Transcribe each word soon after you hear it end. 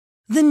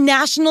The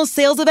national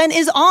sales event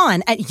is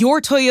on at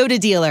your Toyota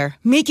dealer,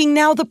 making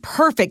now the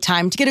perfect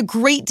time to get a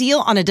great deal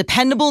on a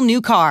dependable new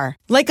car.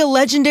 Like a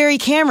legendary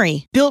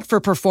Camry, built for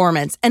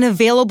performance and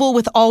available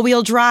with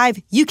all-wheel drive,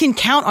 you can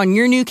count on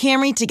your new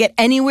Camry to get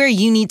anywhere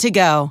you need to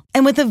go.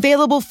 And with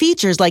available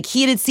features like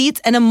heated seats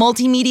and a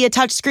multimedia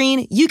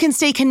touchscreen, you can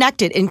stay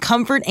connected in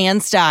comfort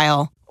and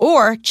style.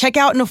 Or check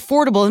out an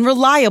affordable and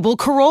reliable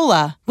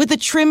Corolla with a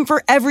trim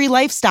for every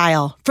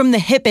lifestyle, from the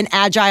hip and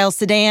agile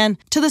sedan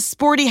to the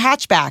sporty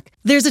hatchback.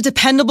 There's a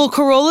dependable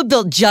Corolla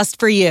built just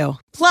for you.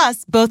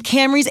 Plus, both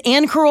Camrys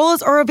and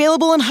Corollas are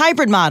available in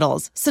hybrid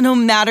models, so no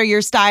matter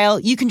your style,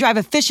 you can drive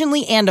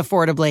efficiently and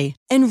affordably.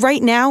 And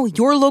right now,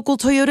 your local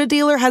Toyota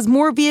dealer has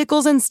more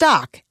vehicles in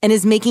stock and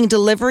is making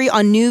delivery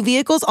on new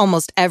vehicles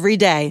almost every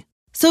day.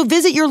 So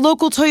visit your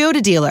local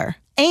Toyota dealer.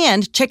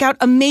 And check out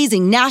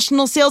amazing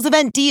national sales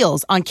event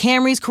deals on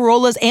Camrys,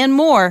 Corollas, and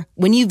more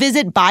when you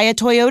visit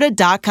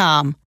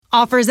buyatoyota.com.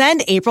 Offers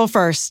end April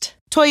 1st.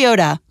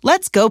 Toyota,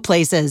 let's go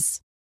places.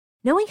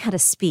 Knowing how to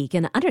speak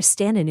and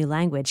understand a new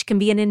language can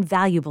be an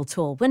invaluable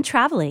tool when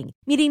traveling,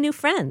 meeting new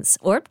friends,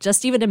 or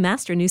just even to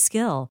master a new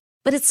skill.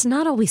 But it's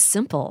not always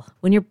simple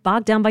when you're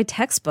bogged down by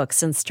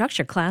textbooks and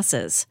structured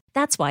classes.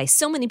 That's why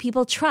so many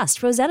people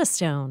trust Rosetta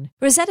Stone.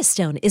 Rosetta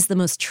Stone is the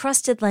most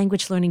trusted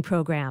language learning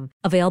program,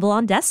 available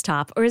on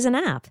desktop or as an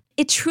app.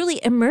 It truly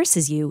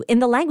immerses you in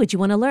the language you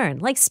want to learn,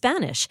 like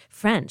Spanish,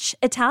 French,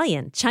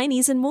 Italian,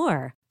 Chinese, and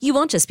more. You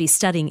won't just be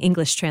studying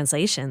English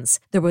translations.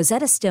 The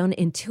Rosetta Stone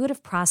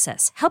intuitive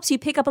process helps you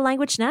pick up a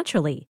language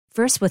naturally,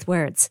 first with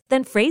words,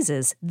 then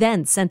phrases,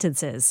 then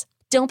sentences.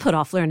 Don't put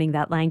off learning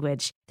that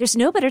language. There's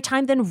no better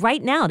time than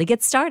right now to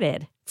get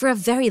started. For a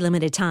very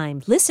limited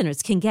time,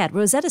 listeners can get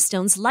Rosetta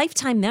Stone's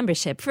lifetime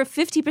membership for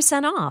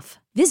 50% off.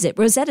 Visit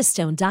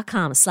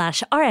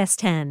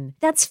rosettastone.com/rs10.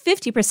 That's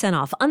 50%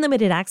 off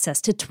unlimited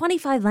access to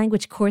 25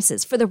 language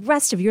courses for the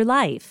rest of your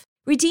life.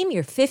 Redeem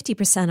your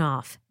 50%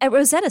 off at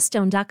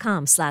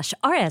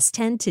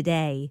rosettastone.com/rs10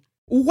 today.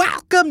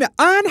 Welcome to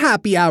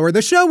Unhappy Hour,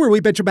 the show where we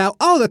bitch about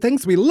all the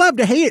things we love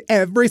to hate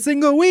every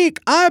single week.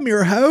 I'm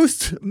your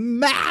host,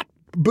 Matt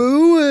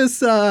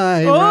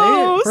Buasai,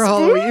 right? For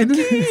Halloween.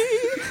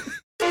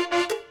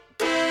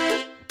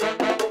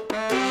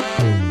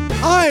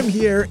 I'm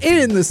here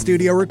in the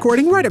studio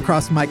recording right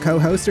across from my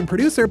co-host and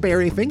producer,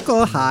 Barry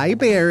Finkel. Hi,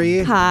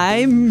 Barry.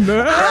 Hi,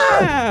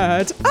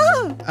 Matt.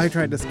 Ah! I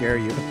tried to scare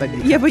you, but then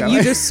you Yeah, but going.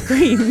 You just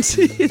screamed.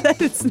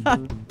 That it's not...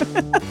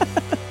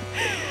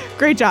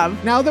 Great job.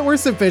 Now that we're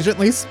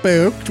sufficiently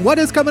spooked, what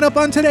is coming up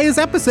on today's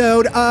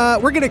episode?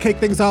 We're going to kick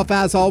things off,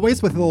 as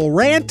always, with a little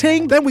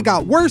ranting. Then we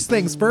got Worst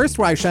Things First,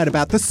 where I shout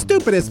about the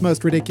stupidest,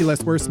 most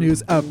ridiculous, worst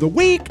news of the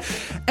week.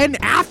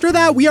 And after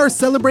that, we are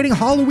celebrating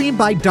Halloween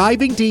by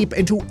diving deep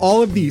into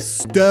all of these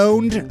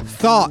stoned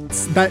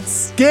thoughts that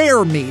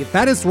scare me.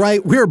 That is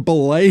right, we're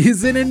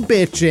blazing and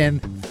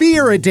bitching.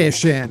 Fear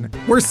Edition.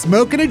 We're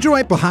smoking a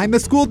joint behind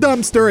the school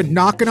dumpster and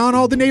knocking on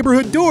all the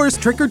neighborhood doors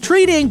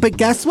trick-or-treating, but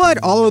guess what?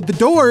 All of the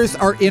doors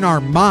are in our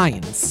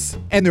minds.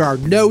 And there are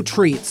no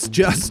treats,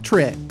 just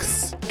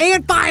tricks.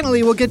 And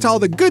finally, we'll get to all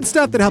the good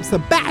stuff that helps the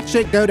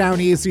batshit go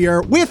down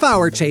easier with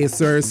our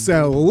chasers.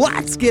 So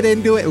let's get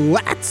into it.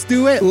 Let's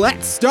do it.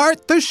 Let's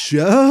start the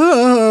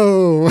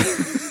show.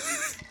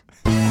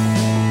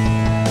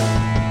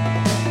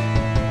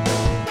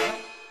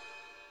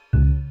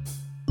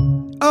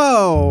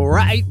 All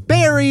right,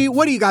 Barry,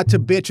 what do you got to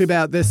bitch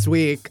about this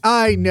week?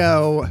 I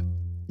know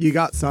you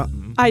got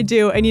something. I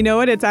do. And you know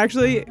what? It's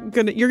actually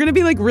you're gonna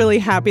be like really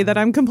happy that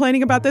I'm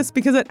complaining about this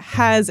because it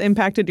has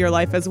impacted your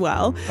life as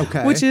well.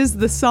 Okay. Which is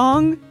the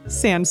song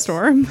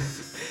Sandstorm.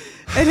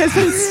 It has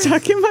been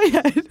stuck in my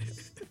head. Do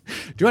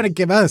you want to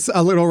give us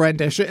a little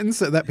rendition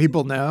so that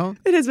people know?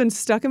 It has been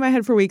stuck in my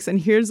head for weeks, and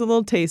here's a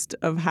little taste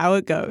of how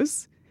it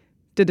goes.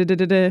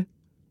 Da-da-da-da-da.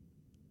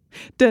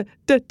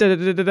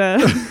 Da-da-da-da-da-da.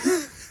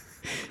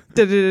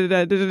 I mean,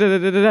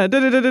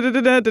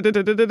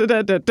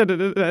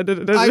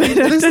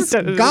 this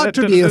has got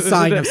to be a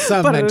sign of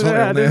some mental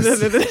illness.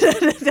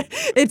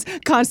 It's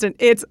constant.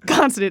 It's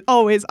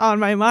always on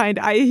my mind.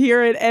 I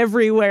hear it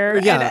everywhere.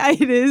 Yeah.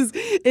 And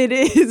it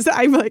is.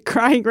 I'm like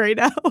crying right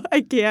now.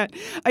 I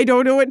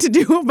don't know what to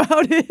do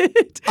about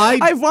it.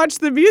 I've watched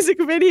the music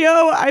video.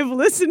 I've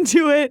listened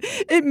to it.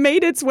 It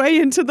made its way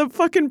into the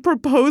fucking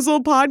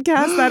proposal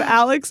podcast that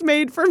Alex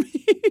made for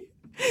me.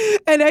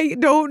 And I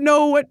don't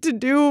know what to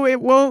do.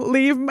 It won't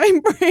leave my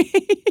brain.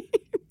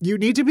 You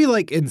need to be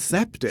like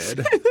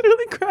incepted. I'm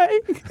literally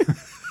crying.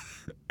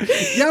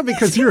 Yeah,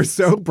 because you're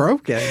so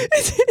broken.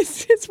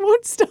 It just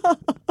won't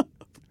stop.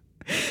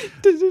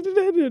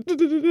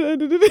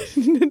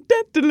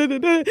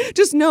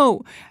 Just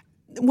know,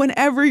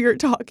 whenever you're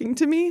talking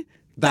to me,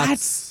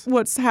 that's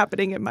what's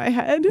happening in my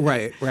head.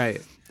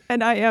 Right.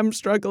 And I am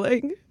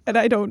struggling, and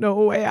I don't know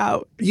a way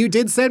out. You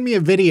did send me a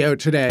video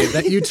today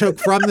that you took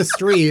from the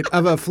street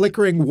of a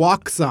flickering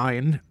walk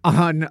sign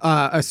on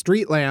a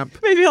street lamp.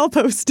 Maybe I'll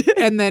post it.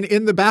 And then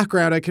in the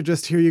background, I could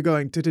just hear you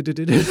going,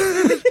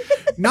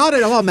 Not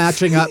at all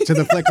matching up to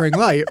the flickering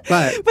light,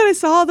 but I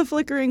saw the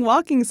flickering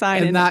walking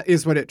sign. And that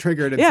is what it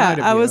triggered inside of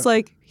you. Yeah, I was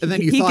like, and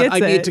then you thought, I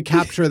need to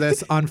capture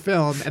this on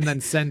film and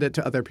then send it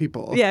to other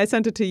people. Yeah, I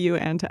sent it to you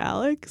and to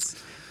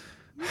Alex.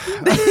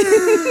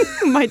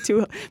 my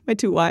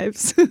two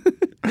wives.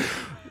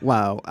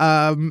 Wow.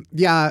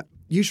 Yeah,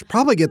 you should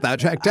probably get that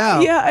checked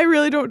out. Yeah, I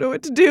really don't know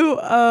what to do.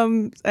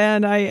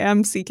 And I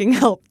am seeking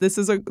help. This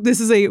is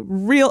a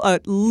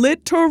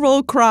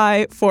literal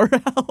cry for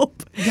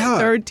help. Yeah.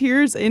 There are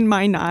tears in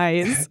my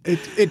eyes.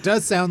 It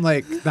does sound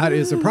like that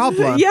is a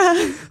problem.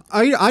 Yeah.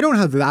 I don't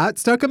have that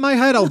stuck in my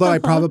head, although I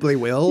probably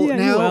will Yeah,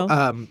 now. you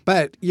will.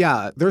 But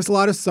yeah, there's a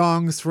lot of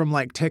songs from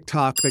like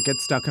TikTok that get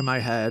stuck in my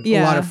head.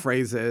 Yeah. A lot of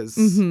phrases.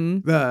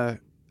 Mm-hmm.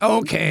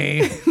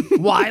 Okay,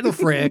 why the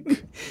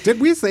frick?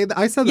 Did we say that?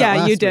 I said that Yeah,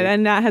 last you did. week.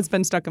 And that has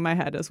been stuck in my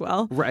head as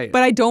well. Right.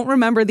 But I don't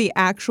remember the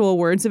actual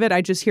words of it.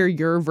 I just hear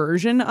your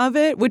version of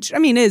it, which, I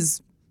mean,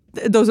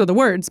 those are the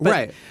words. But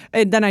Right.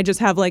 And then I just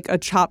have like a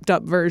chopped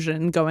up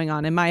version going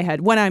on in my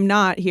head when I'm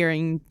not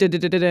hearing. I'm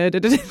I'm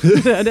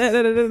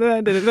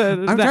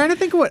trying to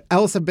think of what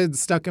else have been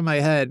stuck in my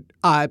head.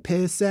 I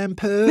piss and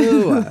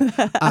poo.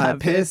 I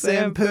piss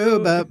and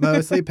poo, but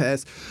mostly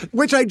piss.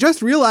 Which I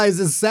just realized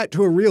is set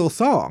to a real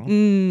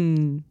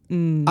song.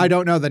 I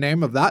don't know the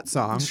name of that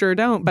song. Sure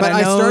don't, but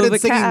I know started the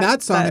singing cat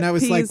that song and I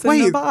was like, pees in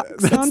the wait, box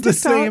that's on the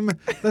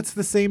TikTok. that's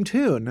the same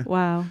tune.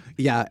 Wow.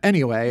 Yeah,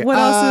 anyway.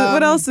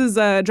 What else is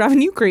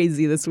driving you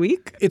crazy this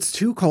week? It's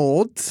too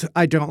cold.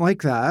 I don't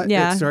like that.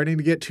 Yeah. It's starting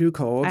to get too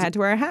cold. I had to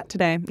wear a hat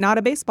today. Not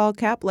a baseball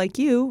cap like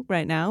you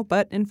right now,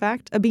 but in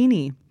fact, a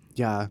beanie.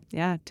 Yeah.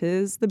 Yeah,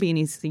 'tis the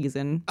beanie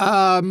season.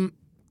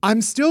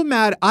 I'm still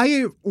mad.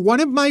 One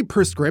of my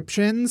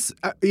prescriptions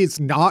is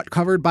not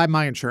covered by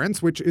my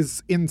insurance, which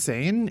is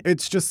insane.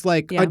 It's just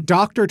like a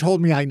doctor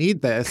told me I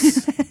need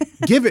this.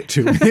 Give it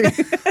to me.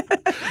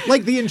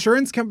 Like the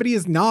insurance company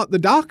is not the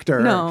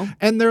doctor. No.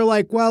 And they're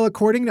like, well,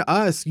 according to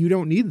us, you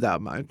don't need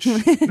that much.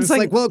 It's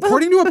like, well,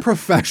 according to a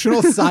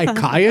professional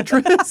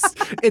psychiatrist,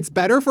 it's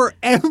better for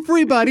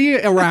everybody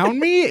around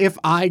me if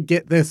I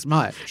get this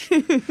much.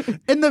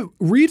 And the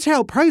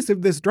retail price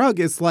of this drug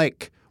is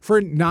like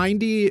for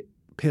 90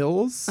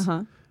 pills,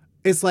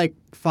 it's like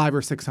 $500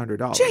 or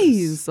 $600.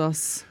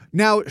 Jesus.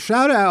 Now,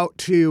 shout out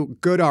to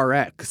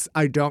GoodRx.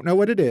 I don't know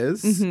what it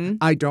is.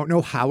 I don't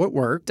know how it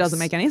works. Doesn't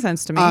make any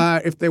sense to me.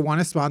 If they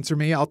want to sponsor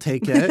me, I'll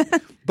take it.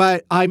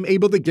 But I'm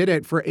able to get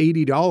it for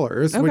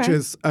 $80, which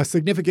is a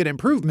significant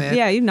improvement.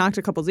 Yeah, you knocked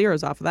a couple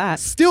zeros off of that.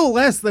 Still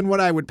less than what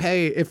I would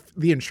pay if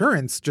the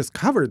insurance just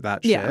covered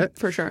that shit. Yeah,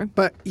 for sure.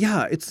 But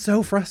yeah, it's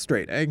so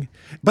frustrating.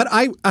 But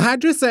I had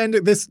to send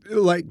this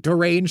like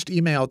deranged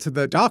email to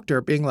the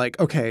doctor being like,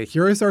 okay,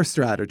 here is our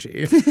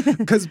strategy.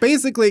 Because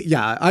basically,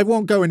 yeah, I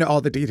won't go into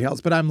all the details,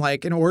 but I'm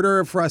like, in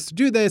order for us to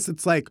do this,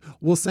 it's like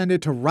we'll send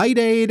it to Rite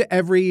Aid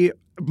every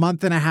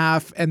month and a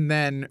half, and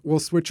then we'll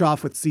switch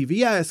off with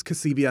CVS because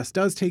CVS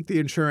does take the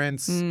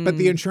insurance, but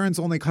the insurance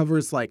only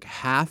covers like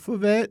half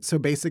of it. So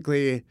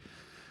basically,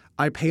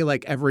 I pay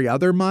like every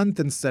other month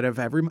instead of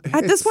every month.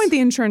 At this point,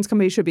 the insurance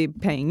company should be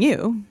paying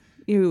you.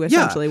 You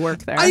essentially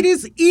work there. It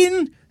is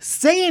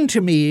insane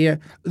to me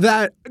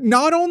that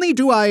not only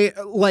do I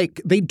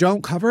they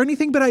don't cover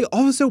anything, but I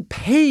also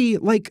pay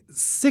like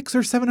 $600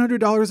 or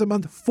 $700 a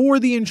month for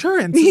the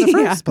insurance in the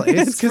first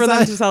place. It's for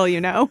them to tell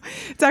you no.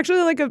 It's actually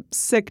like a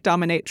sick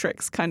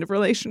dominatrix kind of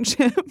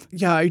relationship.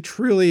 Yeah, I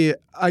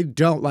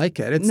don't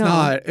like it. It's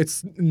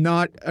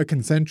not a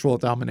consensual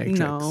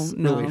dominatrix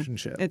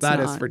relationship. That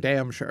is for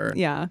damn sure.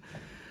 Yeah.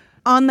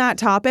 On that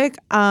topic,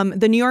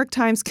 the New York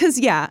Times, because,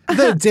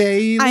 the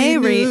Daily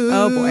News.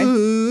 Oh,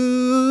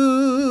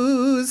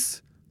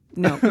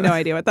 boy. No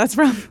idea what that's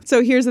from.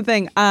 So here's the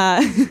thing.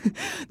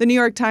 The New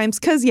York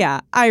Times, because,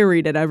 I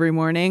read it every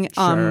morning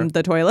on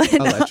the toilet.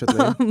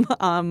 Allegedly.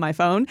 On my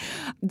phone.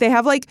 They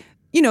have,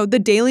 the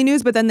daily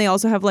news, but then they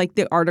also have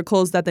the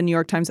articles that the New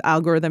York Times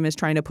algorithm is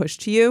trying to push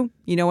to you.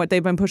 You know what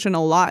they've been pushing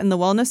a lot in the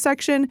wellness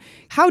section?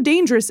 How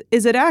dangerous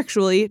is it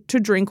actually to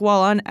drink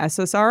while on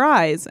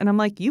SSRIs? And I'm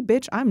like, you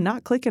bitch, I'm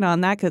not clicking on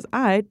that because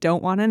I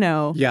don't want to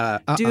know. Yeah.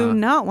 Do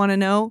not want to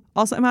know.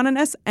 Also, I'm on an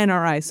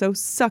SNRI, so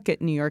suck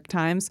it, New York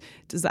Times.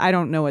 I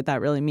don't know what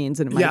that really means,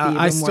 and it might be even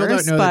worse. I still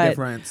don't know the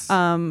difference.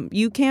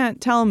 You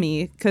can't tell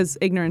me because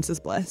ignorance is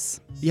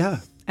bliss. Yeah.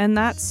 And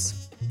that's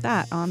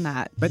that on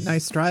that. But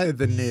nice try,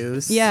 the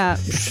news. Yeah.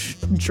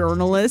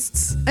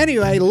 Journalists.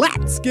 Anyway,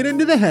 let's get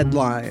into the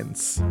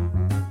headlines.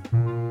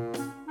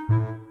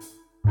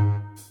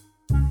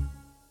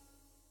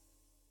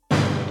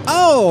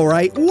 All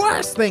right,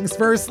 worst things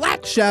first.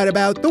 Let's chat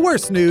about the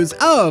worst news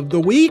of the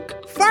week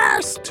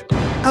first.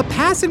 A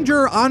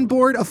passenger on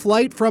board a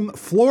flight from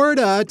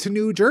Florida to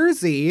New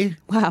Jersey.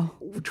 Wow.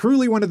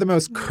 Truly one of the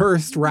most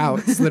cursed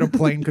routes that a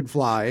plane could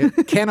fly.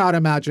 Cannot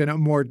imagine a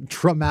more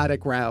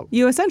traumatic route.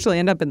 You essentially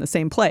end up in the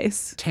same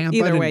place. Tampa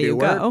Either to way you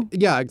Newark. go.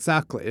 Yeah,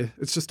 exactly.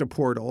 It's just a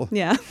portal.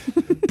 Yeah.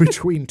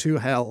 Between two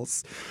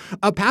hells.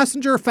 A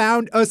passenger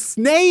found a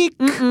snake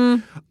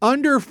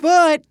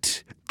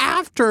underfoot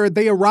after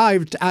they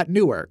arrived at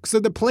Newark. So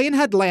the plane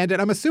had landed.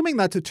 I'm assuming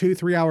that's a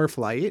 2-3 hour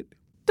flight.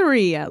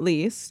 3 at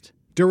least.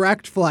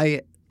 Direct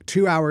flight,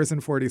 2 hours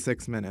and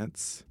 46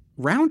 minutes.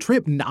 Round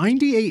trip,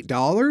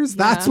 $98?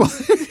 That's why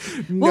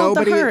nobody... Well,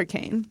 the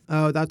hurricane.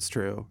 Oh, that's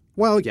true.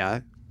 Well,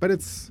 yeah, but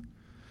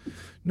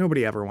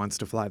nobody ever wants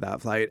to fly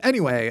that flight.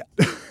 Anyway...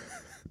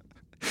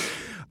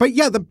 But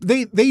yeah,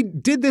 they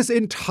did this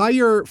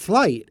entire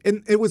flight,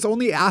 and it was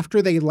only after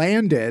they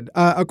landed,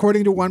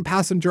 according to one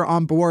passenger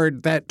on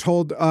board that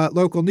told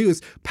local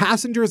news,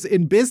 passengers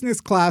in business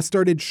class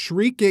started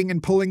shrieking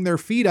and pulling their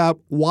feet up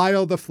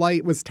while the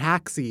flight was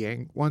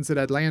taxiing once it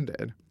had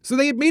landed. So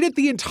they had made it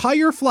the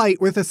entire flight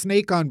with a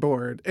snake on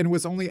board, and it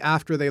was only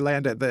after they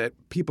landed that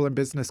people in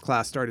business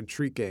class started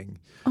shrieking.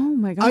 Oh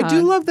my God. I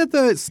do love that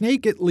the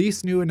snake at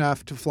least knew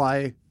enough to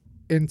fly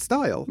in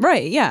style.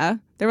 Right, yeah.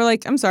 They were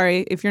like, I'm sorry,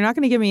 if you're not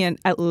going to give me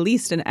at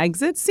least an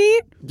exit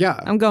seat,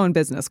 I'm going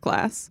business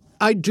class.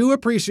 I do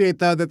appreciate,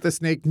 though, that the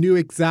snake knew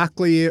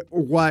exactly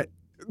what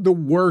the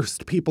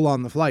worst people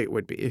on the flight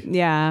would be.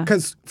 Yeah.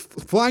 Because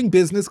flying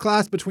business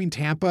class between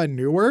Tampa and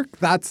Newark,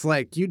 that's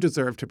like, you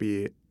deserve to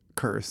be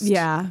cursed.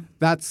 Yeah.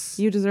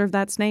 You deserve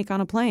that snake on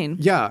a plane.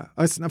 Yeah.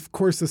 Of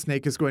course the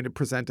snake is going to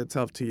present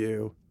itself to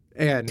you.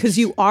 Because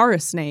you are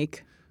a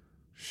snake.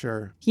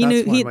 Sure.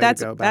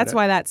 That's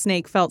why that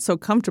snake felt so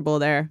comfortable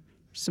there.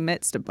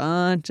 Amidst a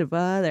bunch of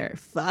other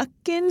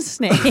fucking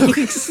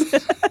snakes.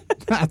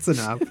 That's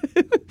enough.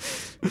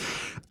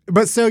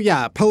 But so,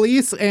 yeah,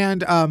 police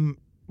and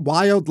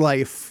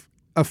wildlife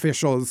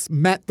officials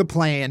met the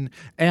plane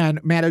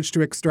and managed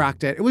to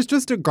extract it. It was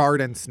just a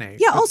garden snake.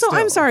 Yeah, also,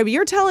 I'm sorry, but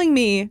you're telling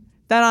me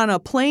that on a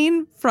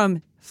plane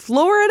from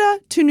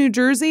Florida to New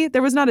Jersey,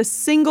 there was not a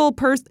single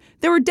person.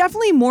 There were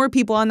definitely more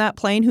people on that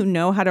plane who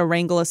know how to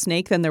wrangle a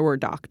snake than there were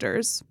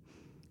doctors.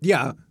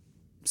 Yeah.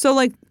 So,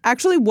 like,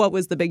 actually, what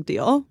was the big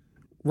deal?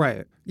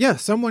 Right. Yeah,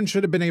 someone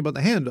should have been able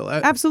to handle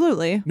it.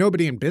 Absolutely.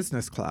 Nobody in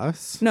business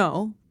class.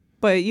 No.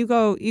 But you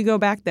go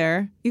back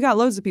there, you got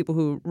loads of people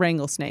who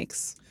wrangle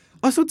snakes.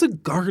 Also, it's a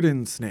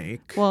garden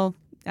snake. Well,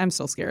 I'm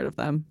still scared of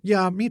them.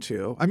 Yeah, me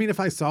too. I mean,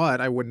 if I saw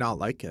it, I would not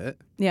like it.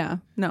 Yeah,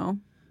 no.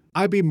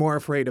 I'd be more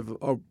afraid of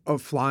a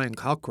flying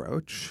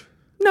cockroach.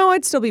 No,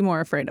 I'd still be more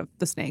afraid of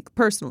the snake,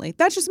 personally.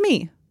 That's just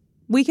me.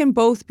 We can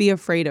both be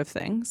afraid of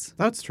things.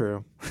 That's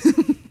true.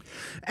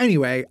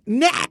 Anyway,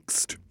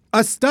 next.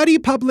 A study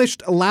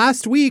published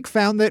last week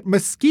found that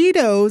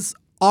mosquitoes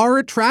are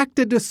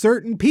attracted to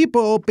certain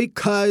people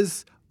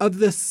because of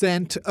the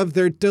scent of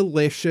their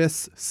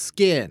delicious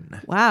skin.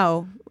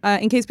 Wow.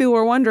 In case people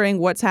were wondering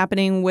what's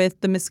happening with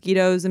the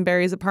mosquitoes in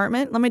Barry's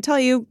apartment, let me tell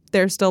you,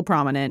 they're still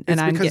prominent, and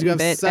I'm getting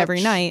bit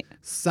every night.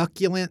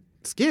 Succulent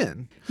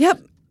skin.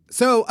 Yep.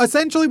 So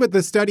essentially what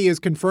the study is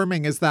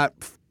confirming is that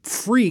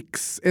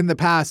freaks in the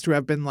past who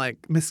have been like,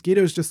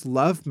 mosquitoes just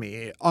love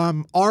me,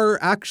 are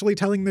actually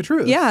telling the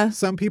truth. Yeah.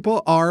 Some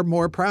people are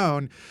more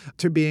prone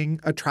to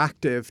being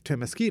attractive to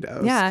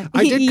mosquitoes. Yeah.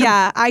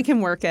 I can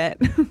work it.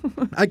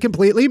 I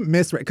completely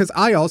misread, because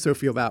I also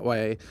feel that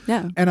way.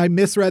 Yeah. And I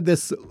misread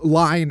this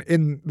line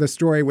in the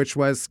story, which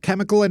was,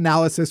 chemical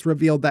analysis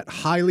revealed that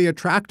highly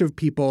attractive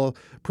people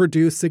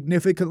produce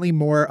significantly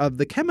more of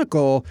the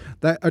chemical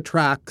that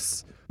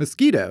attracts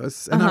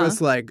mosquitoes. And I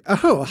was like,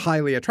 oh,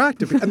 highly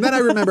attractive. And then I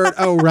remembered,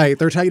 oh, right,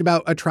 they're talking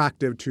about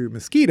attractive to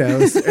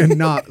mosquitoes and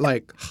not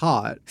like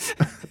hot.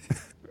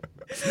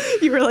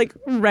 You were like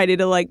ready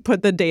to like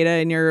put the data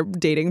in your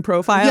dating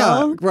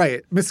profile. Yeah,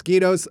 right.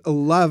 Mosquitoes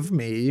love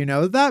me. You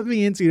know, that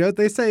means, you know what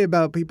they say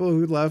about people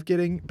who love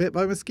getting bit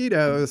by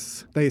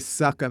mosquitoes? They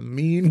suck a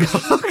mean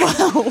cock.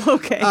 Wow,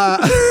 okay.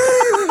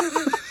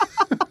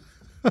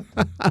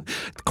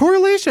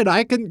 Correlation.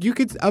 You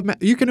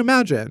can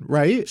imagine,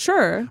 right?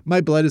 Sure.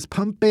 My blood is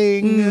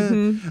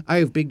pumping. I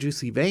have big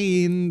juicy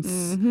veins.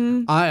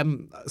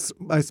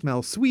 I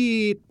smell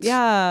sweet.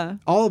 Yeah.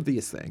 All of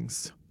these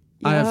things.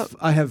 Yep.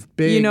 I have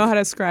big. You know how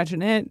to scratch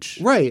an itch.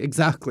 Right.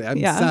 Exactly.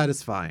 I'm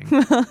satisfying.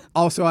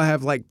 Also, I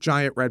have like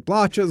giant red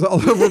blotches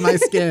all over my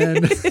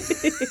skin.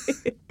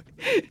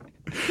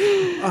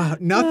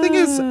 Nothing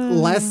is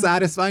less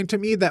satisfying to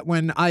me that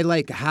when I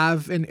like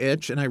have an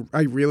itch and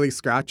I really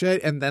scratch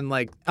it and then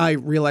like I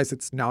realize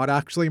it's not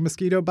actually a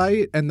mosquito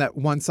bite and that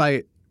once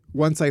I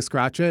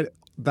scratch it,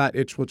 that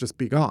itch will just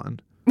be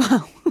gone.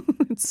 Wow.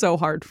 It's so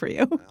hard for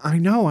you. I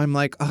know. I'm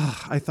like,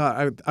 I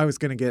thought I was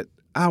going to get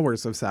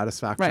hours of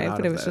satisfaction out of this. Right,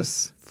 but it was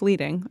just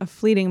fleeting, a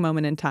fleeting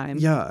moment in time.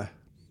 Yeah.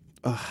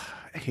 I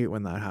hate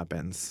when that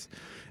happens.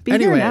 Be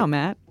here now,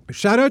 Matt.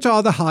 Shout out to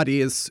all the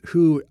hotties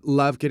who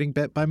love getting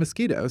bit by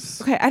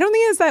mosquitoes. Okay, I don't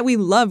think it's that we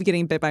love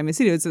getting bit by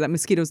mosquitoes, it's that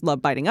mosquitoes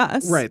love biting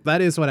us. Right,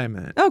 that is what I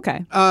meant.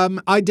 Okay.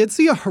 I did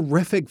see a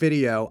horrific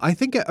video. I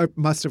think it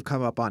must have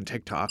come up on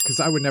TikTok because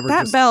I would never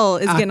That bell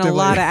is getting a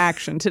lot of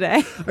action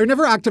today. I would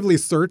never actively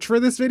search for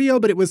this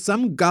video, but it was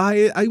some guy,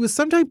 it was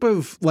some type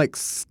of like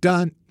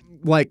stunt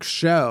like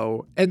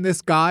show, and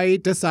this guy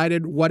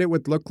decided what it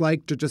would look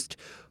like to just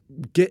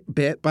get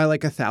bit by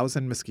like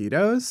 1,000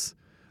 mosquitoes.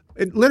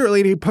 And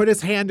literally, he put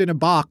his hand in a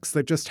box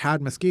that just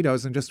had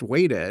mosquitoes and just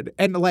waited.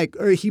 And like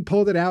he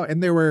pulled it out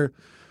and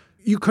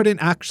you couldn't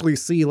actually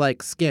see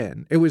like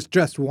skin. It was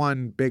just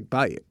one big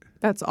bite.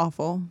 That's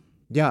awful.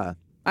 Yeah.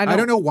 I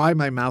don't know why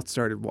my mouth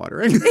started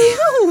watering.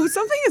 Ew,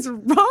 something is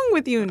wrong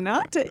with you.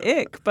 Not to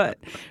ick,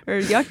 or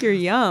yuck your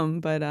yum,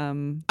 but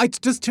It's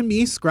just, to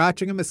me,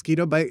 scratching a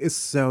mosquito bite is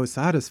so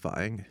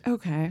satisfying.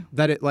 Okay.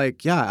 That it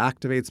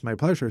activates my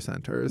pleasure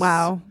centers.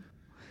 Wow.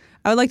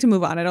 I would like to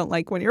move on. I don't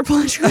like when you're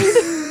pleasured.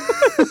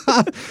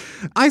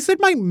 I said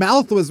my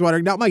mouth was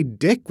watering, not my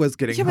dick was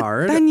getting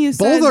hard. Then you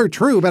said, both are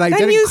true, but I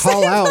didn't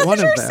call out one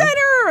of them.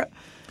 Center.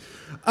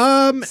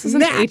 This is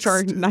an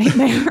HR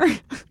nightmare.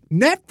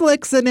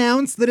 Netflix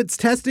announced that it's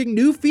testing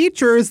new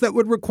features that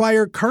would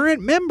require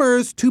current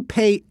members to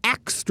pay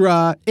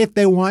extra if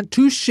they want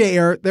to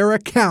share their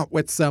account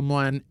with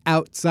someone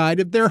outside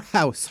of their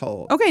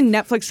household. Okay,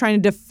 Netflix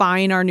trying to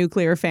define our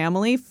nuclear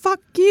family. Fuck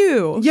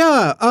you.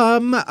 Yeah,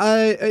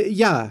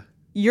 yeah.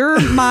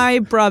 You're my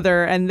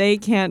brother, and they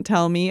can't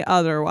tell me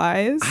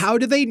otherwise. How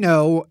do they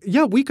know?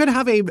 Yeah, we could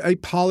have a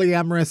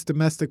polyamorous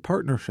domestic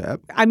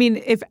partnership. I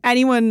mean, if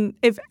anyone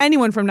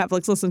from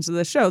Netflix listens to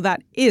this show,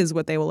 that is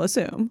what they will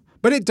assume.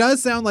 But it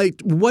does sound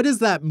like, what does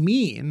that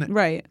mean?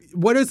 Right.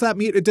 What does that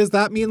mean? Does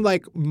that mean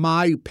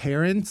my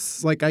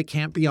parents, I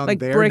can't be on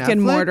their brick Netflix?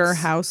 and mortar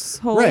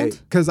household?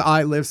 Right, because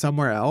I live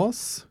somewhere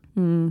else.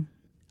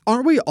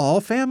 Aren't we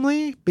all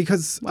family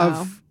because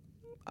of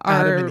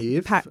Adam and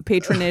Eve?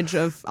 Patronage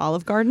of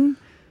Olive Garden?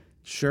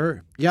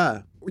 Sure.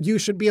 Yeah. You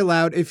should be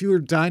allowed, if you were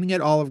dining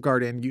at Olive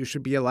Garden, you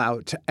should be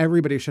allowed to,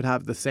 everybody should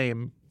have the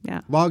same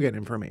login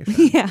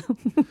information. Yeah.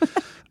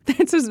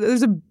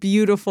 There's a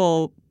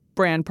beautiful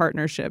brand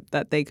partnership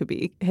that they could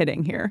be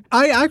hitting here.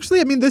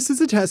 This is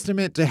a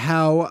testament to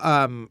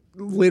how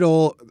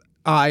little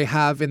I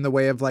have in the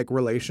way of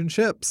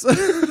relationships.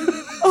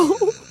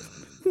 Oh.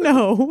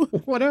 No.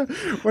 What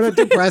a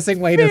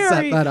depressing way to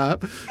set that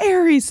up.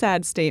 Very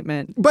sad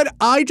statement. But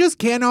I just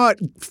cannot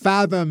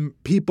fathom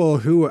people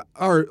who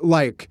are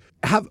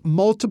have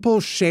multiple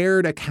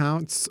shared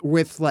accounts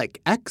with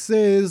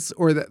exes,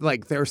 or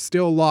that they're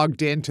still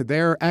logged into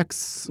their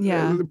ex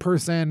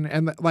person,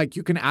 and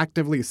you can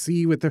actively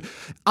see what they're.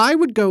 I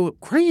would go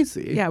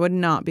crazy. Yeah, I would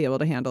not be able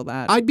to handle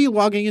that. I'd be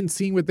logging and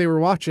seeing what they were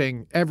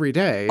watching every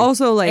day.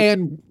 Also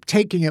and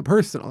taking it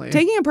personally.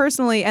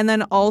 And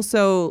then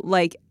also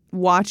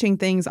watching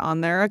things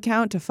on their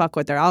account to fuck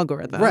with their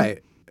algorithm.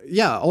 Right.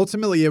 Yeah,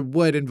 ultimately it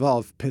would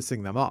involve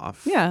pissing them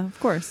off. Yeah, of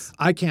course.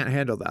 I can't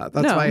handle that.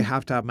 That's why I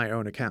have to have my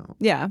own account.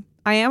 Yeah.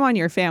 I am on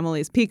your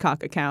family's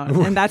Peacock account,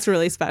 and that's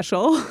really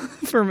special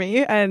for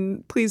me.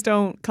 And please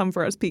don't come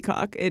for us,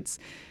 Peacock. It's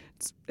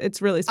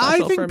really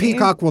special for me. I think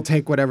Peacock will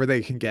take whatever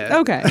they can get.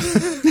 Okay.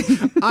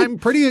 I'm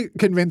pretty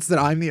convinced that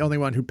I'm the only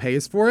one who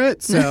pays for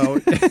it.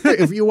 So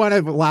if you want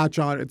to latch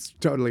on, it's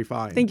totally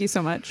fine. Thank you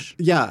so much.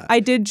 Yeah. I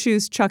did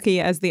choose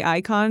Chucky as the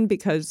icon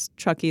because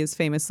Chucky is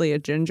famously a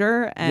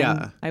ginger,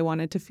 and I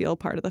wanted to feel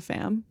part of the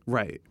fam.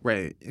 Right.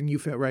 And you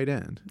fit right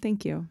in.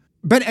 Thank you.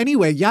 But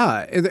anyway,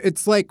 yeah,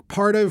 it's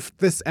part of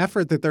this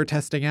effort that they're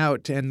testing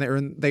out, and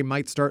they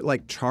might start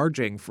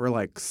charging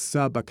for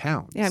sub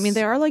accounts. Yeah, I mean,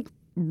 they are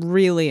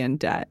really in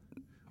debt.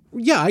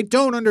 Yeah, I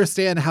don't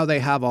understand how they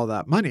have all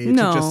that money to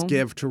just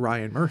give to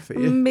Ryan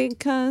Murphy.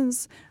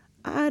 Because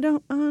I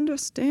don't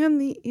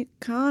understand the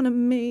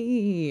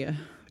economy.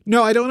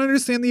 No, I don't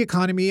understand the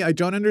economy. I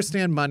don't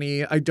understand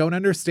money. I don't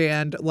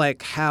understand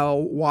how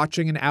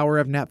watching an hour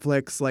of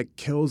Netflix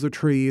kills a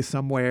tree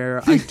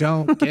somewhere. I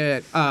don't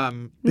get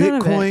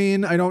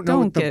Bitcoin. I don't know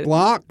what the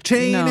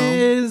blockchain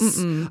is.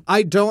 Mm-mm.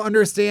 I don't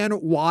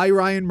understand why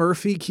Ryan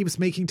Murphy keeps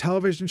making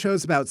television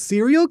shows about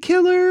serial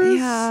killers.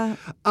 Yeah.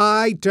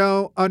 I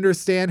don't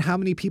understand how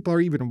many people are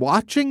even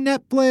watching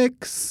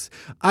Netflix.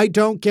 I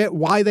don't get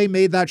why they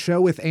made that show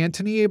with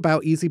Anthony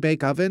about Easy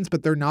Bake Ovens,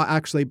 but they're not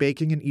actually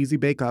baking in Easy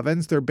Bake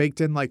Ovens. They're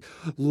baked in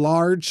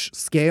large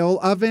scale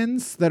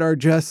ovens that are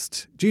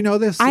just, do you know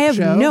this show? I have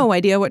no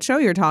idea what show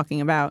you're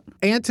talking about.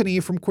 Anthony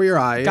from Queer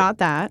Eye got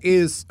that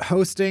is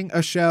hosting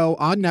a show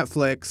on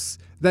Netflix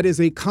that is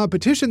a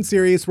competition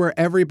series where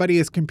everybody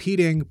is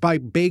competing by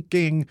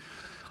baking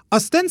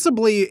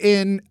ostensibly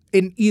in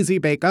an Easy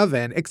Bake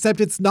Oven, except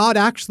it's not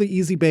actually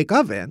Easy Bake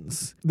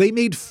Ovens. They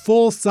made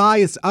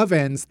full-sized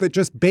ovens that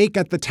just bake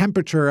at the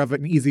temperature of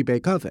an Easy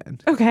Bake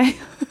Oven. Okay.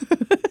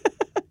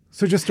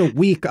 So just a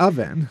weak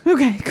oven.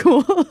 Okay,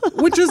 cool.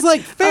 Which is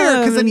fair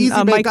because an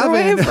Easy Bake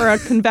Oven. Or a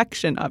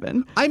convection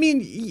oven. I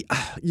mean,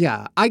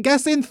 yeah. I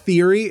guess in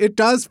theory, it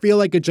does feel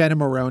like a Jenna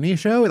Maroney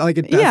show. It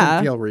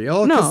doesn't feel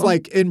real.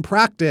 Because in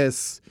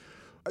practice,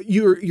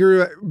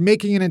 you're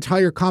making an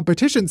entire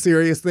competition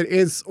series that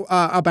is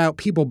about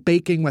people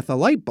baking with a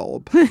light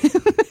bulb.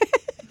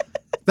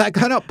 That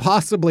cannot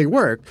possibly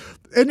work.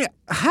 And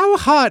how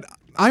hot...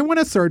 I want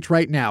to search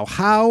right now.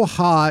 How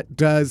hot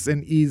does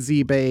an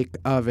Easy Bake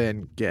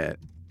Oven get?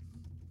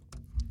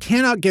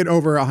 Cannot get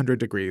over 100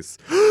 degrees.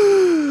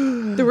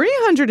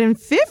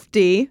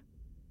 350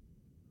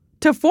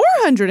 to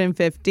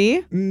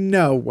 450?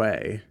 No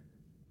way.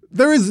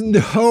 There is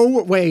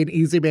no way an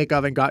Easy Bake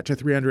Oven got to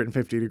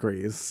 350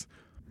 degrees.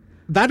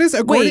 That is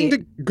according to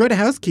Good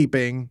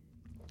Housekeeping.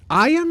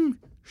 I am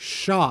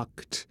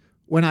shocked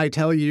when I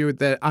tell you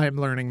that I'm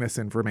learning this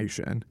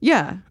information.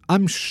 Yeah.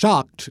 I'm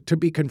shocked to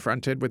be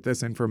confronted with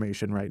this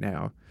information right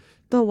now.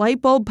 The light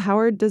bulb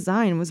powered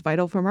design was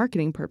vital for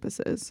marketing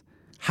purposes.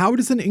 How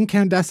does an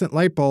incandescent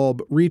light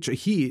bulb reach a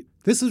heat?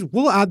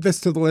 We'll add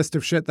this to the list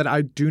of shit that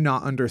I do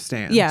not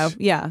understand. Yeah.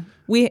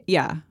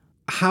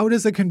 How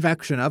does a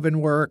convection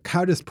oven work?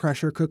 How does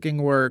pressure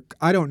cooking work?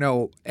 I don't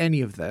know any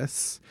of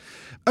this.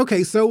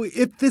 Okay, so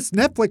if this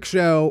Netflix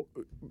show,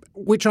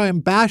 which I am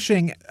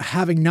bashing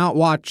having not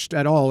watched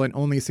at all and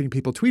only seeing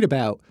people tweet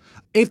about,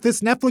 if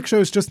this Netflix show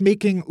is just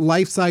making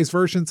life-size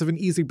versions of an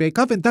easy bake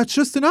oven, that's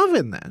just an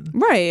oven then.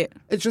 Right.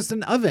 It's just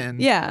an oven.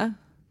 Yeah.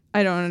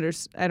 I don't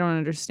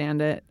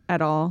understand it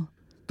at all.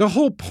 The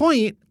whole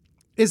point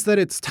is that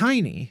it's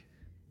tiny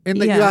and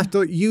that you have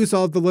to use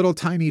all the little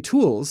tiny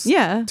tools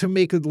to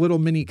make a little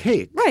mini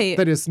cake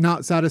that is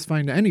not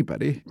satisfying to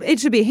anybody. It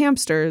should be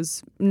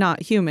hamsters,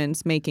 not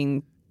humans,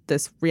 making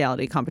this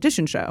reality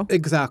competition show.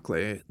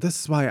 Exactly.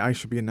 This is why I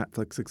should be a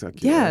Netflix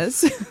executive.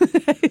 Yes.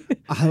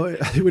 I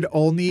would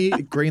only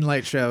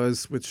greenlight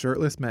shows with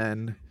shirtless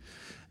men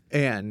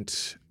and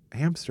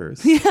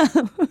hamsters. Yeah.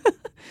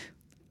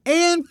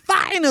 And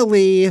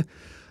finally,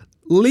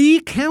 Lee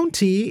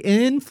County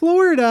in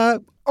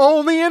Florida.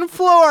 Only in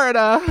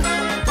Florida.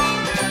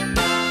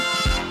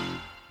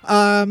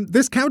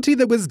 This county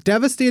that was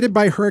devastated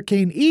by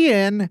Hurricane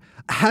Ian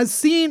has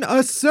seen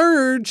a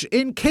surge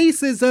in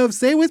cases of,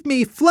 say with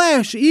me,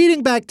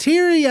 flesh-eating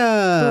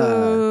bacteria.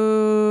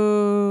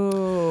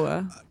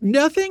 Ooh.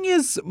 Nothing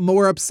is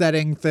more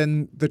upsetting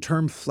than the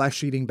term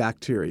flesh-eating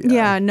bacteria.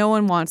 Yeah, no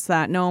one wants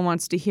that. No one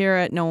wants to hear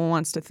it. No one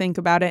wants to think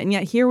about it. And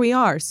yet here we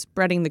are,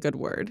 spreading the good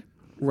word.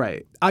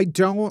 Right. I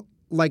don't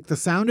like the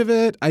sound of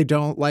it. I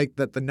don't like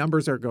that the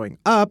numbers are going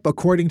up.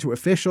 According to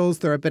officials,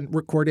 there have been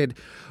recorded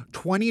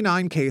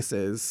 29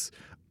 cases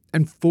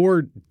and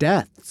 4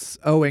 deaths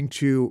owing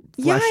to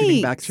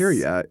flesh-eating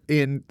bacteria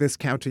in this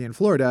county in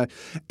Florida.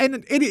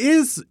 And it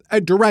is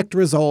a direct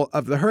result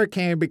of the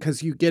hurricane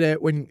because you get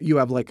it when you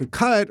have like a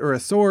cut or a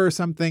sore or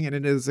something and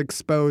it is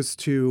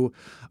exposed to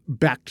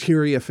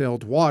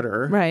bacteria-filled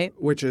water, right?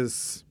 Which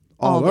is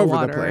all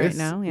over the place right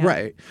now. Yeah.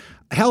 Right.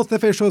 Health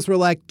officials were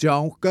like,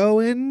 don't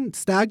go in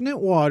stagnant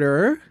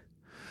water.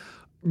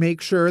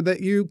 Make sure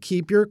that you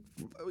keep your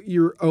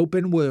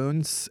open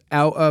wounds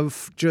out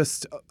of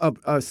just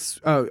a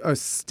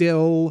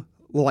still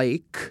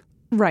lake.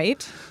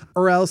 Right.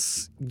 Or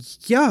else,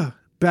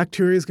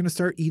 bacteria is going to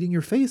start eating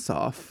your face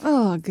off.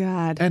 Oh,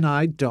 God. And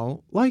I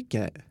don't like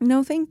it.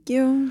 No, thank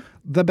you.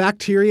 The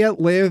bacteria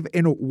live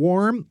in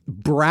warm,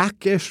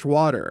 brackish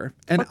water.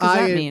 And what does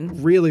that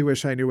mean? Really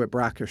wish I knew what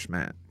brackish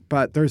meant.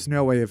 But there's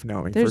no way of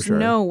knowing for sure. There's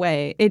no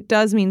way. It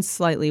does mean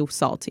slightly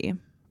salty.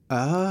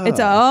 Oh. It's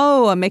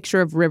a mixture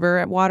of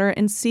river water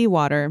and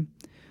seawater,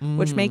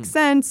 which makes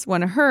sense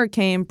when a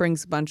hurricane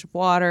brings a bunch of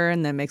water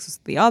and then mixes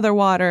with the other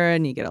water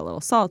and you get a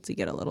little salt, you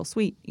get a little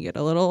sweet, you get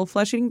a little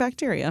flesh-eating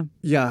bacteria.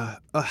 Yeah.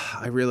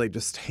 I really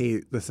just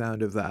hate the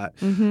sound of that.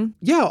 Mm-hmm.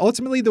 Yeah.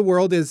 Ultimately, the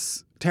world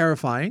is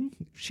terrifying.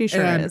 She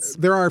sure is.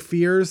 There are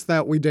fears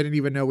that we didn't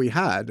even know we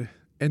had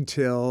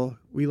until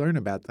we learn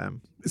about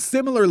them.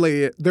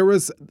 Similarly, there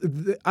was,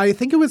 I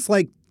think it was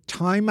like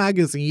Time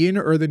Magazine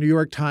or the New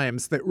York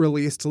Times that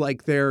released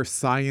like their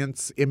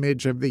science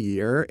image of the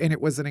year. And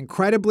it was an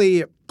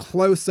incredibly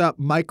close-up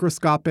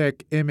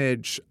microscopic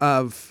image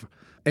of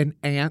an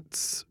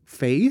ant's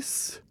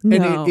face. No.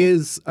 And it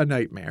is a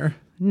nightmare.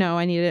 No,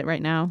 I need it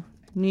right now.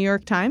 New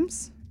York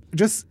Times?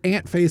 Just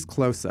ant face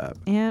close-up.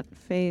 Ant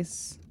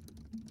face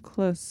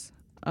close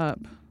up.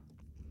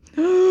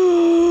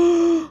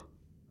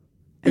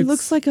 It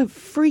looks like a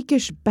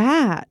freakish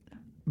bat.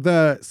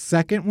 The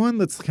second one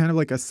that's kind of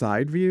like a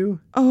side view.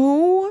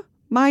 Oh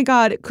my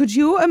God. Could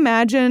you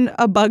imagine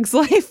A Bug's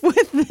Life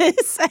with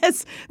this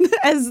as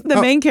the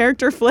main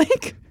character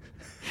Flick?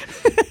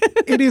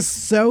 It is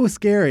so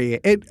scary.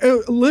 It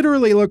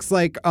literally looks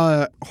like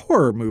a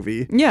horror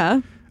movie.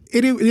 Yeah.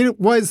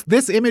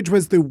 This image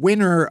was the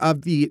winner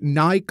of the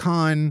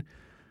Nikon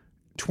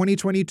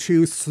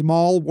 2022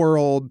 Small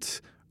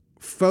World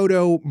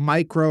Photo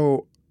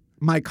Micrography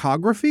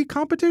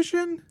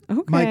competition?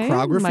 Okay.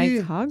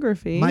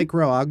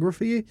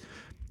 Micrography.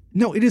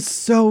 No, it is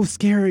so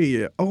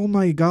scary. Oh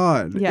my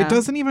God. Yeah. It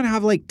doesn't even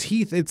have like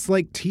teeth. It's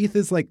like teeth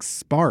is like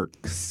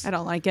sparks. I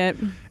don't like it.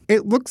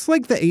 It looks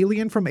like the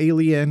alien from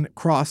Alien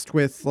crossed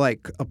with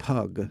like a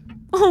pug.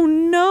 Oh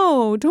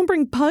no, don't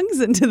bring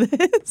pugs into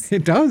this.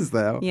 It does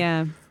though.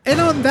 Yeah. And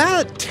on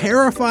that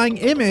terrifying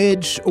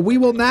image, we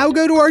will now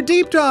go to our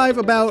deep dive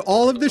about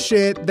all of the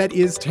shit that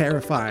is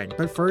terrifying.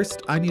 But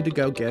first, I need to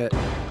go get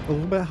a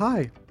little bit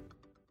high.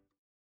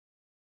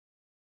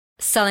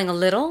 Selling a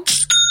little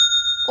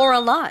or a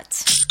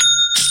lot?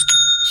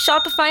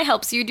 Shopify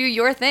helps you do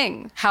your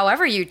thing,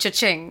 however you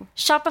cha-ching.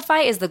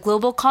 Shopify is the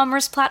global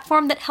commerce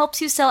platform that helps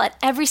you sell at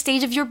every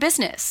stage of your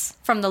business.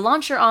 From the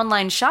launch your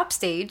online shop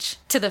stage,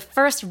 to the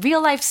first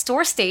real-life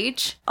store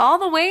stage, all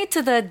the way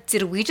to the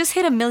did we just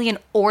hit 1 million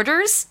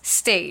orders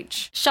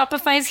stage.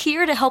 Shopify's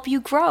here to help you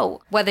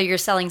grow. Whether you're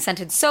selling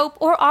scented soap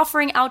or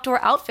offering outdoor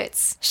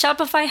outfits,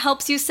 Shopify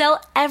helps you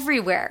sell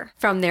everywhere.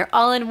 From their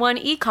all-in-one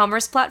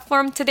e-commerce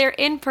platform to their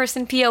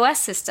in-person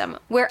POS system,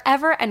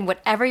 wherever and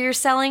whatever you're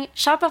selling,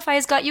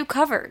 Shopify's got you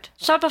covered.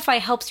 Shopify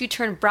helps you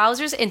turn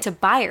browsers into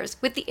buyers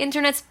with the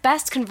internet's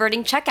best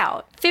converting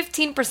checkout.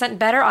 15%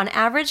 better on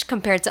average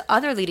compared to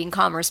other leading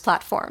commerce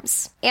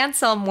platforms. And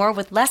sell more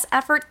with less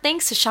effort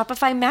thanks to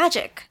Shopify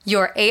Magic,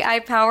 your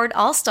AI-powered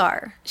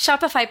all-star.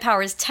 Shopify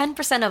powers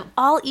 10% of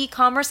all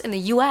e-commerce in the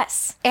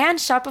US. And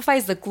Shopify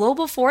is the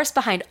global force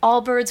behind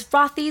Allbirds,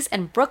 Rothy's,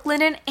 and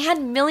Brooklinen,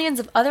 and millions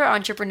of other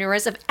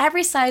entrepreneurs of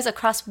every size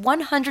across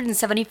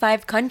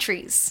 175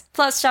 countries.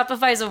 Plus,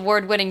 Shopify's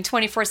award-winning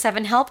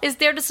 24/7 help is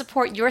there to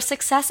support your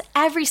success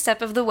every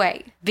step of the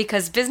way.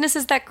 Because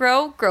businesses that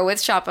grow, grow with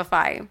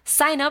Shopify.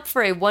 Sign up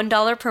for a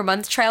 $1 per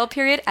month trial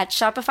period at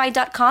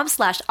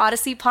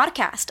shopify.com/Odyssey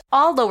Podcast,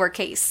 all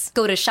lowercase.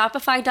 Go to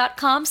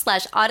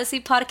shopify.com/Odyssey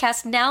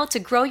Podcast now to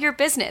grow your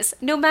business,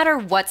 no matter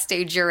what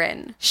stage you're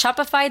in.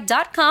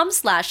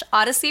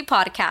 Shopify.com/Odyssey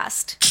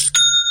Podcast.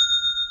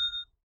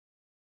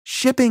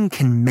 Shipping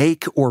can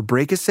make or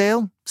break a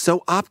sale,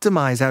 so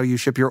optimize how you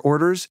ship your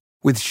orders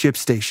with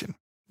ShipStation.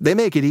 They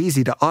make it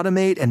easy to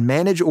automate and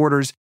manage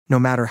orders no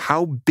matter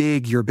how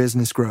big your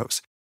business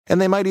grows. And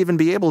they might even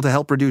be able to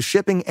help reduce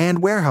shipping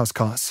and warehouse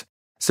costs.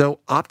 So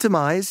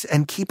optimize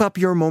and keep up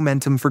your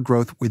momentum for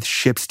growth with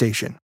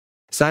ShipStation.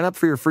 Sign up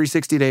for your free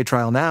 60-day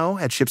trial now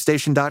at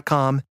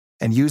ShipStation.com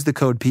and use the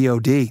code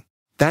POD.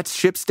 That's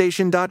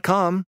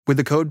ShipStation.com with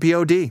the code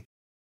POD.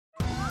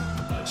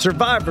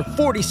 Survivor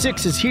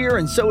 46 is here,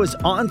 and so is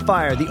On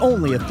Fire, the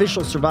only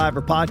official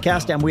Survivor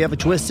podcast, and we have a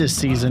twist this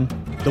season.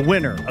 The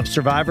winner of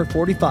Survivor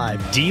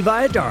 45, Dee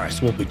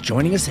Valladares, will be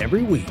joining us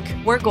every week.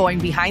 We're going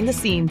behind the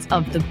scenes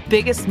of the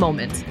biggest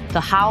moments, the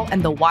how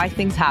and the why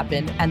things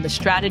happen, and the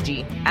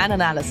strategy and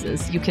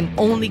analysis you can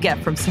only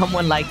get from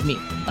someone like me,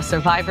 a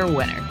Survivor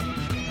winner.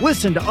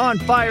 Listen to On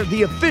Fire,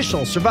 the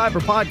official Survivor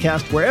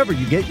podcast, wherever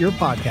you get your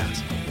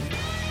podcasts.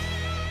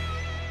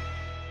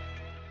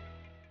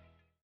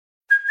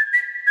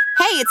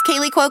 Hey, it's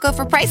Kaylee Cuoco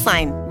for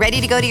Priceline.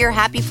 Ready to go to your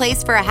happy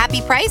place for a happy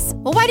price?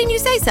 Well, why didn't you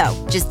say so?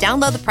 Just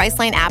download the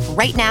Priceline app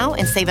right now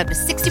and save up to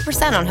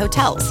 60% on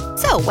hotels.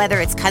 So whether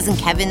it's Cousin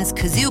Kevin's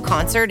Kazoo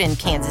Concert in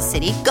Kansas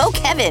City, go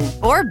Kevin,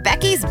 or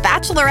Becky's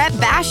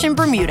Bachelorette Bash in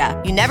Bermuda,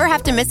 you never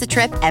have to miss a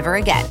trip ever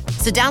again.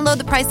 So download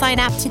the Priceline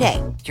app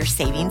today. Your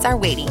savings are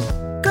waiting.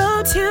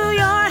 Go to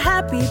your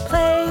happy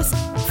place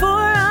for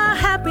a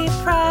happy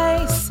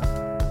price.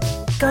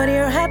 Go to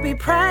your happy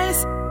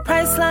price,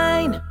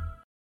 Priceline.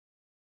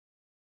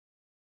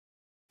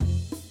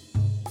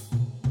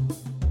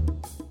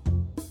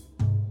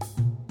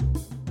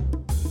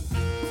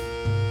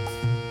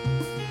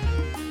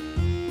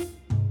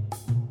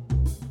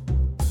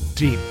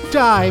 Deep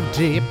dive,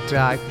 deep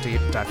dive, deep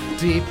dive,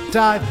 deep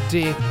dive,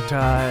 deep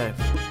dive.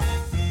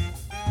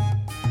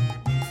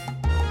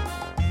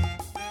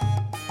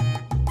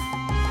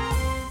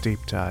 Deep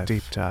dive,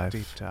 deep dive,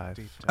 deep dive,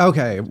 deep dive.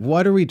 Okay,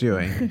 what are we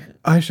doing?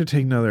 I should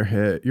take another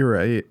hit. You're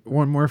right.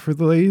 One more for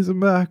the ladies in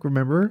back,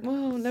 remember?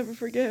 Oh, never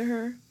forget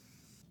her.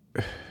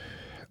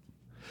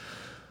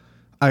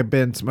 I've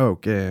been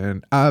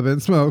smoking,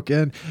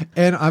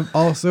 and I've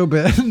also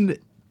been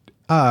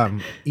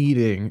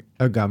eating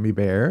a gummy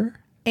bear.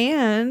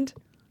 And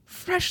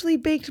freshly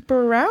baked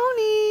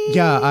brownies.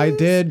 Yeah, I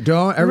did.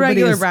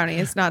 Regular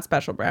brownies, not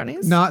special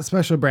brownies. Not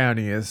special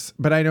brownies.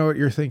 But I know what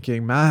you're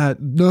thinking,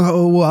 Matt.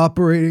 No,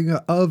 operating an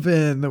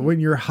oven when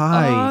you're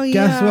high. Oh,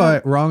 Guess yeah.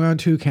 what? Wrong on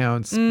 2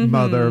 counts,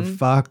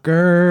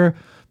 motherfucker.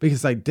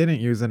 Because I didn't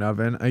use an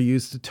oven. I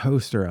used a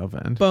toaster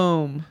oven.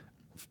 Boom.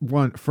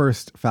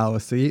 First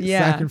fallacy.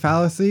 Yeah. Second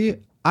fallacy,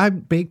 I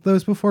baked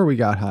those before we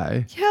got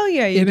high. Hell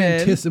yeah, you in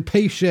did.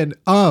 anticipation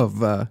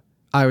of,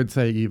 I would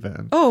say,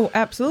 even. Oh,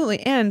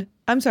 absolutely. And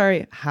I'm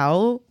sorry,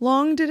 how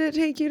long did it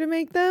take you to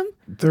make them?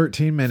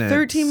 13 minutes.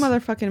 13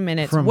 motherfucking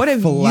minutes. From What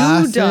have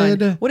flaccid you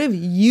done? What have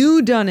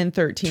you done in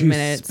 13 to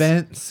minutes?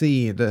 spent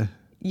seed.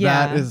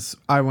 Yeah. That is,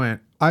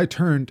 I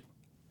turned,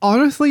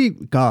 honestly,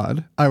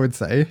 God, I would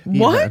say.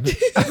 What?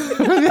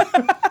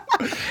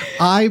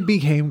 I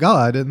became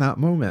God in that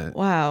moment.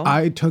 Wow.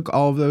 I took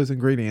all of those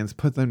ingredients,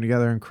 put them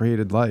together, and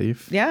created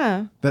life.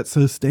 Yeah. That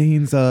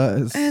sustains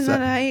us. And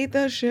then I ate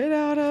the shit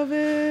out of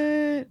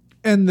it.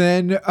 And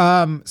then,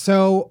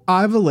 so I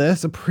have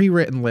a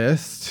pre-written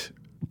list.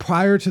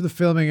 Prior to the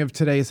filming of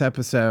today's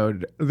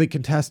episode, the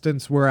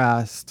contestants were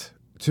asked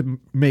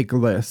to make a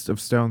list of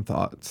stone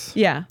thoughts.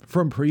 Yeah.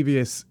 From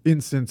previous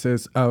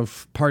instances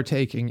of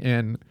partaking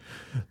in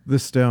the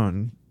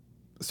stone.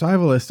 So I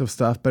have a list of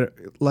stuff, but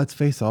let's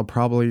face it, I'll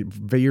probably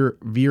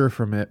veer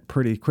from it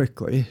pretty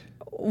quickly.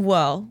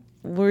 Well,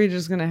 we're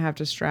just going to have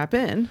to strap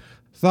in.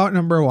 Thought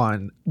number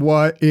 1,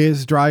 what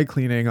is dry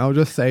cleaning? I'll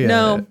just say it.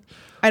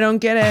 I don't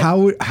get it.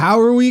 How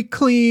are we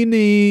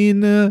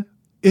cleaning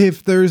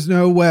if there's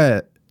no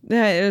wet?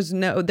 There's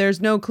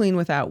no clean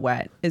without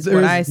wet is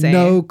what I say. There's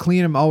no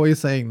clean. I'm always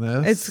saying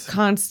this. It's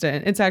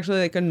constant. It's actually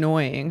like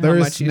annoying how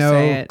much you say it.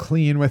 There's no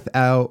clean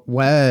without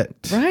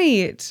wet.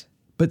 Right.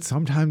 But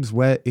sometimes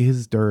wet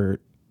is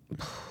dirt.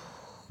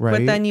 Right.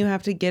 But then you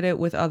have to get it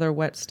with other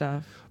wet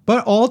stuff.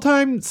 But all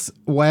times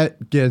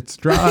wet gets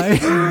dry.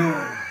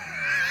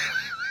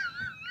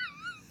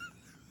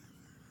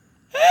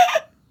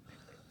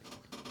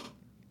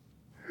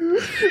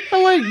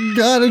 Oh my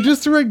God, I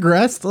just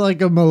regressed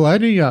like a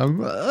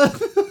millennium.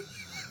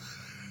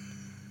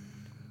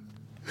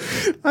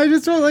 I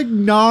just felt like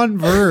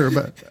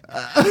non-verb.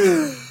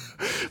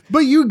 But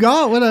you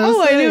got what I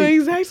was saying. I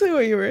knew exactly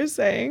what you were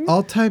saying.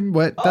 All time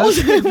wet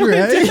does get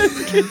dry.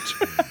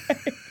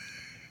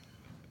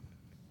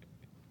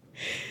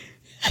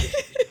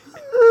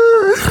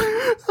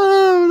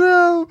 Oh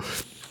no.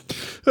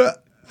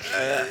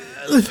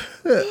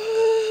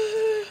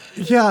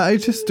 Yeah, I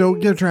just don't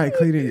get dry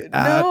cleaning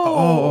at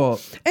all.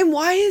 And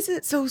why is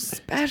it so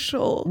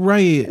special?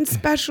 Right. And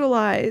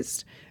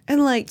specialized.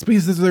 And like, it's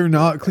because they're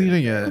not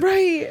cleaning it.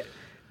 Right.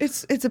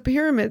 It's a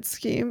pyramid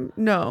scheme.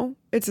 No,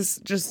 it's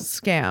just a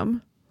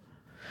scam.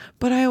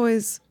 But I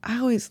always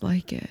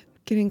like it.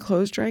 Getting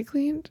clothes dry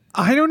cleaned.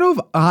 I don't know if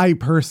I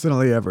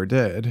personally ever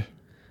did.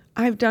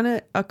 I've done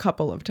it a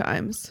couple of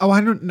times. Oh, I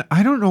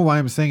don't know why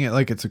I'm saying it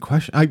like it's a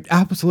question. I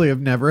absolutely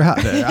have never had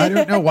it. I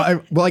don't know why.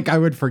 Like I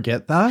would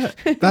forget that.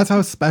 That's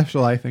how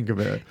special I think of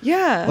it.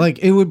 Yeah. Like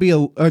it would be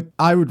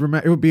I would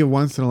remember it would be a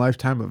once in a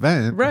lifetime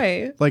event.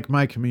 Right. Like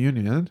my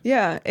communion.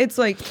 Yeah. It's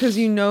like, because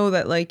you know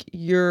that like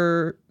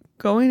you're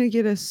going to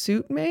get a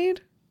suit made.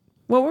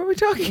 What were we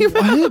talking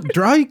about? What?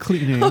 Dry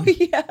cleaning. Oh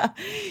yeah.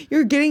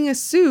 You're getting a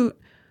suit.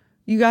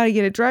 You got to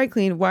get it dry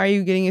cleaned. Why are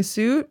you getting a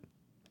suit?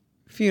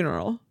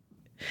 Funeral.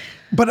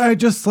 But I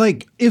just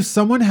like, if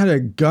someone had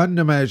a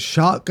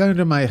shotgun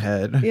to my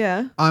head,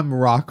 yeah, I'm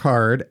rock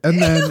hard.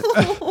 And then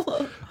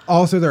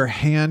also their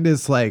hand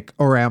is like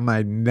around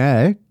my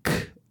neck.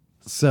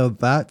 So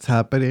that's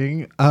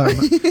happening.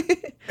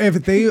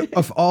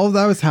 If all of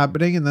that was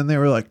happening and then they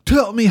were like,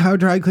 tell me how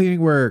dry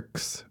cleaning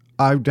works,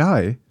 I'd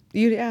die.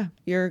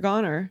 You're a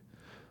goner.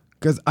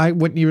 Because I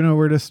wouldn't even know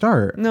where to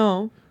start.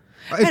 No.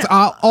 It's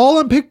all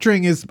I'm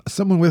picturing is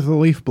someone with a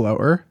leaf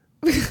blower.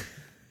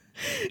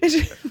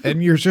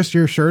 And your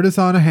shirt is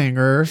on a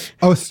hanger,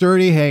 a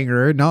sturdy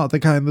hanger, not the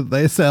kind that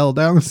they sell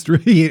down the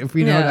street, if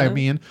you know what I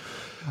mean.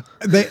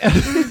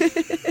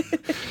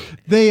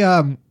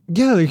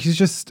 He's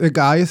just a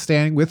guy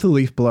standing with a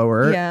leaf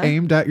blower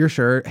aimed at your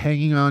shirt,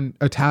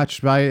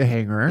 attached by a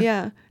hanger.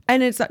 Yeah.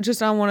 And it's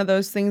just on one of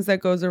those things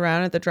that goes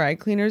around at the dry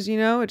cleaners, you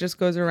know? It just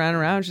goes around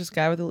and around. It's just a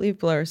guy with a leaf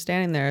blower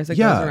standing there as it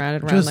goes around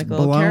and around like a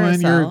little carousel.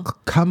 Just blowing your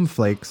cum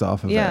flakes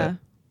off of it.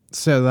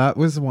 So that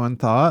was one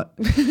thought.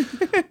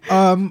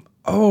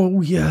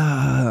 Oh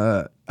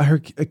yeah. I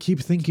keep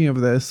thinking of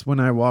this when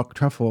I walk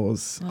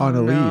truffles on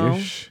a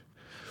leash.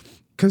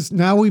 Because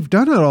now we've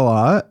done it a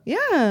lot.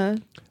 Yeah.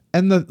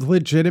 And the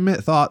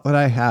legitimate thought that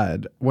I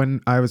had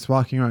when I was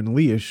walking on a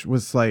leash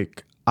was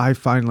like, I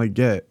finally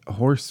get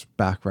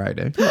horseback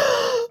riding.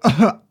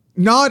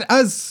 Not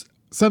as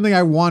something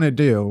I want to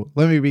do.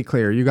 Let me be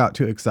clear. You got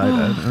too excited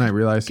and I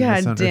realized you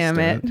misunderstood. God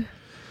damn it.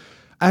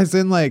 As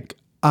in like,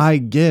 I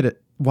get it.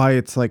 Why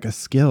it's like a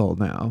skill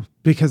now,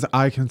 because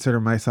I consider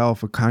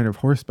myself a kind of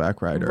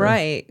horseback rider.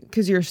 Right.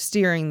 Because you're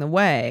steering the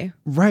way.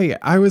 Right.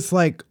 I was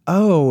like,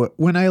 oh,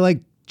 when I like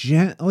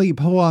gently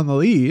pull on the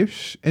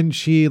leash and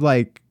she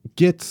like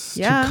gets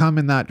to come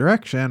in that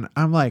direction,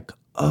 I'm like,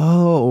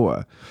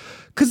 oh,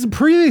 because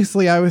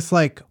previously I was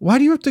like, why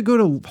do you have to go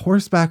to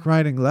horseback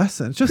riding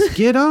lessons? Just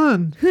get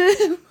on.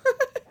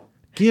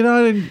 Get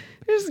on and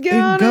just get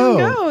on and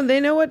go. They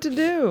know what to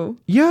do.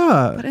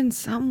 Yeah. But in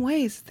some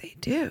ways they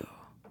do.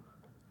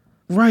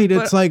 Right,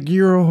 it's like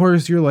you're a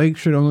horse, your leg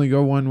should only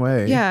go one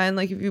way. Yeah, and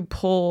like if you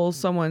pull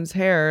someone's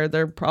hair,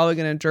 they're probably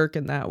going to jerk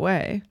in that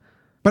way.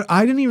 But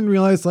I didn't even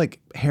realize like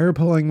hair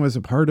pulling was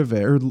a part of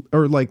it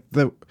or like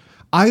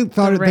I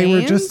thought they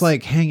were just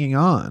like hanging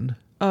on.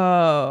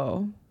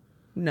 Oh,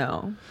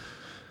 no.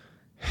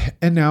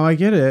 And now I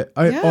get it.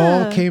 It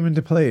all came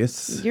into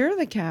place. You're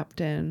the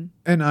captain.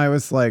 And I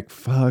was like,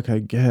 fuck, I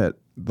get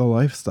the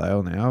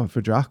lifestyle now of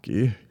a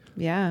jockey.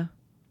 Yeah.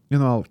 You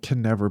know, I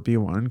can never be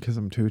one because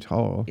I'm too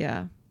tall.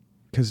 Yeah.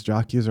 Because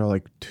jockeys are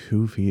like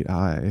 2 feet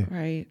high.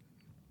 Right.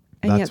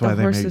 And yet the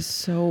horse is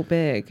so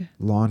big.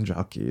 Lawn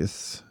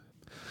jockeys.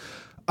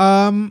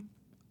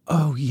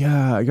 Oh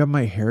yeah, I got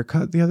my hair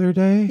cut the other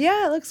day.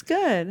 Yeah, it looks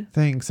good.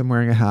 Thanks. I'm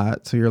wearing a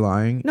hat, so you're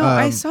lying. No,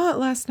 I saw it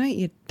last night,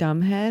 you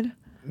dumbhead.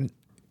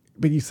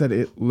 But you said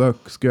it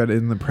looks good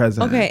in the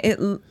present. Okay,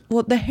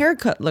 the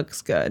haircut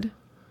looks good.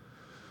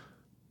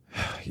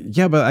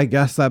 Yeah, but I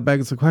guess that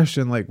begs the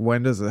question, like,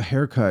 when does a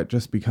haircut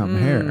just become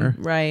hair?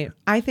 Right.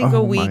 I think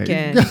a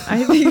weekend.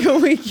 I think a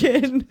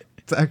weekend.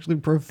 It's actually a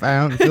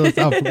profound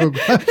philosophical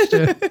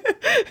question.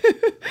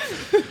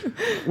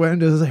 When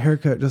does a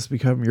haircut just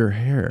become your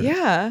hair?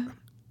 Yeah.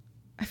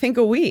 I think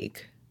a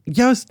week.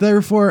 Yes,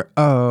 therefore.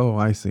 Oh,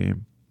 I see.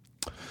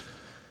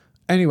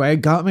 Anyway, I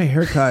got my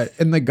hair cut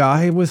and the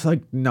guy was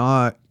like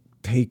not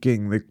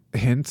taking the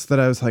hints that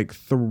I was like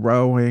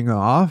throwing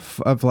off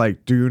of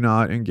like, do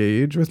not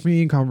engage with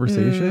me in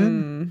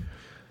conversation.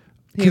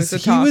 Because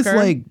he was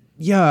like,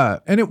 yeah.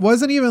 And it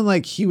wasn't even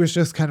like he was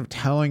just kind of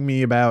telling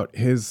me about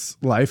his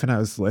life and I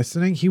was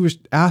listening. He was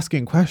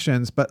asking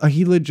questions, but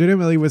he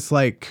legitimately was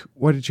like,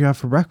 what did you have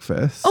for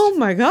breakfast? Oh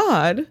my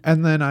God.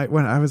 And then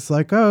when I was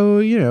like, oh,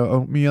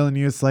 oatmeal. And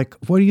he was like,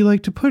 what do you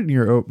like to put in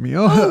your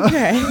oatmeal?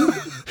 Okay.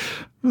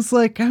 I was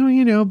like,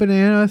 oh,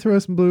 banana, throw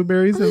some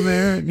blueberries in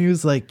there. And he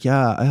was like,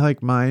 yeah, I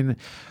like mine.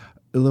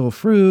 A little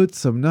fruit,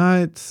 some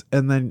nuts.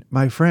 And then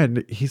my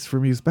friend, he's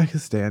from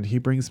Uzbekistan. He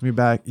brings me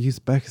back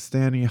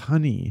Uzbekistani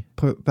honey.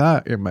 Put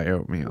that in my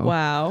oatmeal.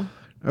 Wow.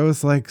 I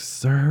was like,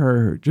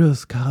 sir,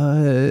 just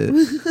cut.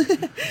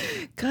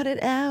 Cut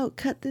it out.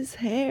 Cut this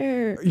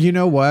hair. You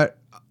know what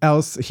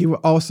else? He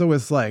also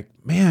was like,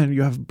 man,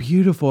 you have a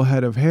beautiful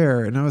head of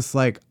hair. And I was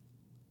like,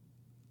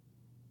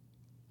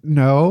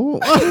 no.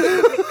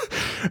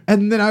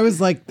 And then I was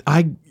like,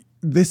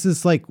 this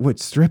is like what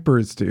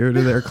strippers do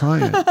to their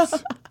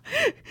clients.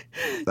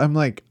 I'm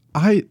like,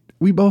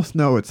 we both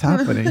know what's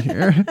happening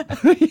here.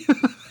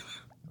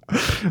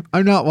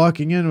 I'm not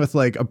walking in with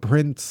like a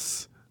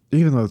prince,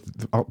 even though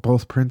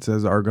both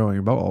princes are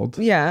going bald.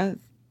 Yeah.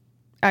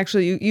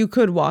 Actually, you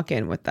could walk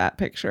in with that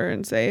picture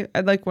and say,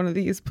 I'd like one of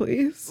these,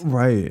 please.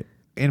 Right.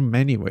 In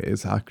many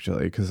ways,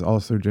 actually, because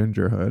also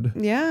gingerhood.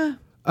 Yeah.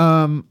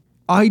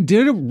 I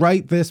did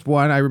write this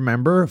one, I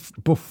remember,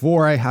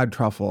 before I had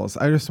truffles.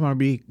 I just want to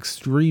be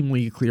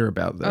extremely clear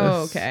about this.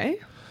 Oh, okay.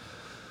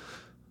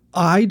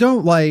 I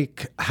don't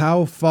like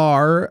how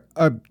far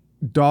a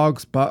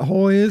dog's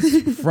butthole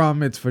is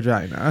from its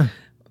vagina.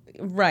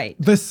 Right.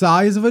 The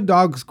size of a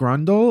dog's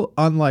grundle,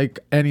 unlike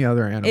any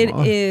other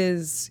animal. It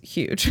is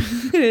huge.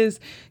 It is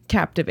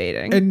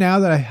captivating. And now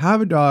that I have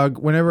a dog,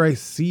 whenever I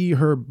see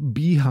her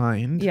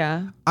behind,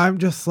 I'm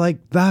just like,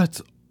 that's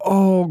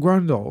all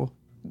grundle.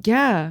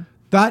 Yeah.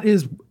 That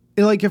is,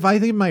 like, if I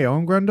think of my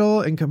own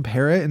grundle and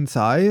compare it in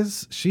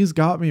size, she's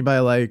got me by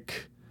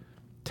like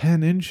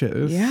 10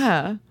 inches.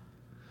 Yeah.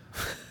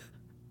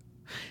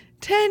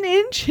 10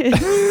 inches.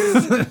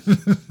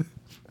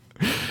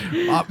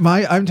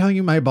 I'm telling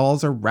you, my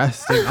balls are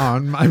resting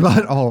on my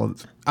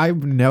butthole. I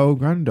have no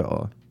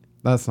grundle.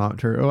 That's not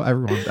true.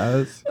 Everyone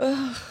does.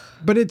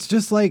 But it's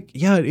just like,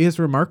 yeah, it is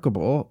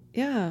remarkable.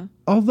 Yeah.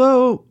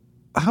 Although,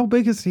 how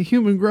big is the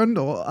human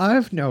grundle? I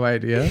have no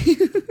idea.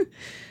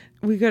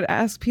 We could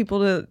ask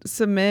people to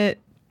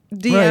submit,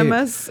 DM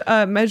us,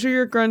 measure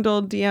your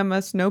grundle, DM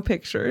us, no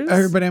pictures.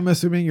 Everybody, I'm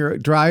assuming you're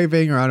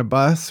driving or on a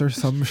bus or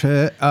some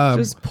shit.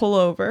 Just pull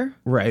over.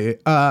 Right.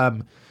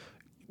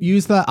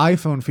 Use that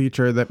iPhone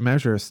feature that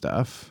measures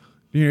stuff.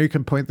 You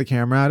can point the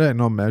camera at it and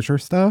it'll measure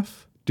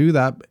stuff. Do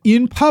that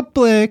in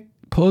public.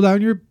 Pull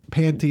down your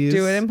panties.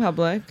 Do it in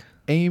public.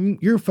 Aim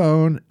your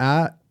phone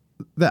at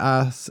the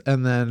ass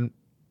and then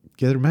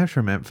get a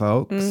measurement,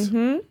 folks.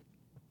 Mm-hmm.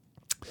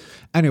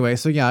 Anyway,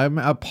 so yeah, I'm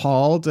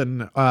appalled,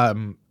 and I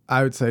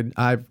would say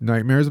I have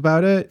nightmares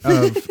about it,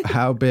 of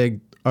how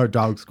big a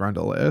dog's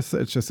grundle is.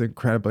 It's just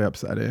incredibly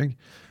upsetting.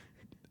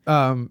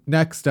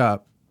 Next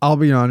up, I'll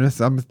be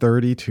honest, I'm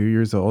 32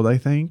 years old, I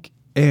think,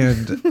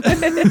 and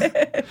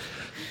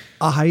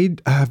I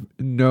have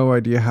no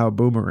idea how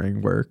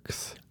boomerang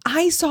works.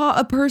 I saw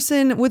a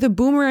person with a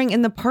boomerang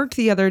in the park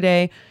the other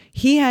day.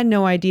 He had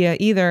no idea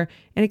either,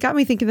 and it got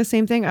me thinking the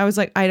same thing. I was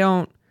like, I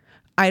don't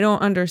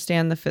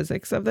understand the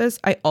physics of this.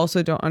 I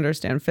also don't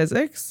understand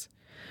physics.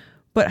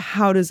 But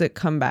how does it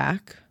come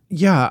back?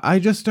 Yeah, I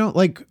just don't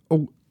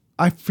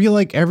I feel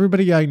like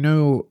everybody I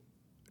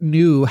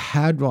knew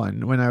had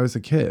one when I was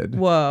a kid.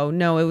 Whoa,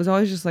 no, it was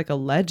always just like a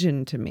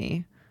legend to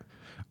me.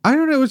 I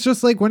don't know. It's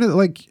just like one of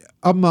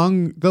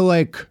among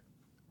the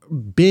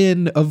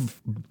bin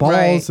of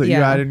balls that you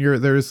had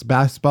in there's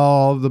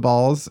basketball, the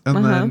balls,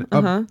 and then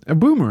a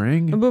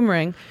boomerang. A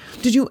boomerang.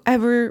 Did you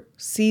ever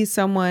see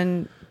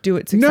someone do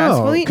it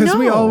successfully? No, because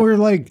we all were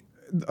like,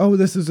 oh,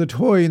 this is a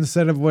toy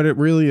instead of what it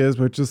really is,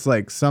 which is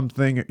like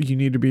something you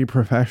need to be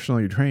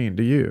professionally trained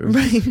to use.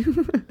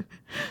 Right.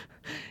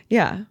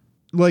 Yeah.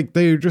 Like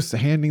they're just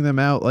handing them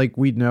out like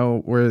we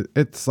know where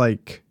it's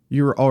like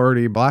you're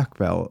already black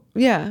belt.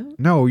 Yeah.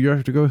 No, you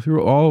have to go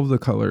through all of the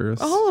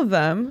colors. All of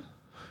them.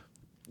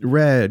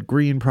 Red,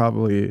 green,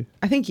 probably.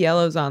 I think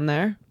yellow's on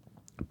there.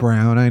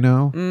 Brown, I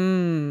know.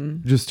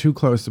 Just too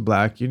close to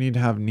black. You need to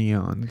have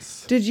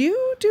neons. Did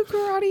you do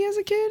karate as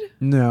a kid?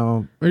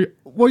 No.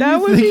 What that are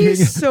you would thinking? Be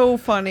so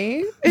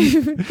funny.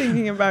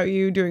 Thinking about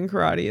you doing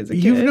karate as a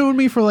kid. You've known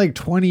me for like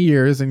 20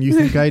 years and you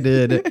think I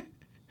did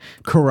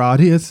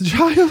karate as a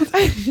child?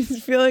 I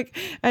just feel like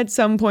at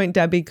some point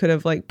Debbie could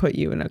have put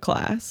you in a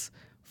class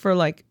for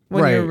when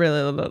you were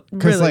really little.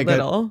 Really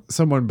little.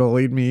 Someone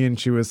bullied me and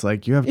she was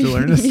like, you have to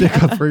learn to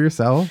stick up for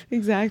yourself.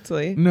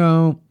 Exactly.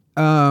 No.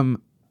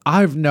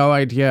 I have no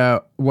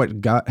idea what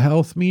gut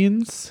health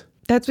means.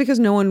 That's because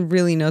no one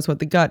really knows what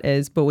the gut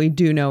is, but we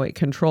do know it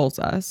controls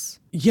us.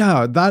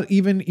 Yeah, that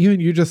even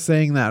you just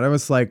saying that, I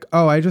was like,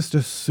 oh, I just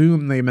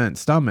assumed they meant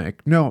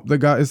stomach. No, the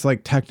gut is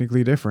like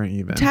technically different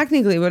even.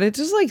 Technically, but it's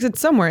just like it's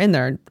somewhere in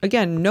there.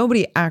 Again,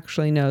 nobody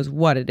actually knows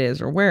what it is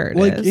or where it is.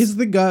 Like, is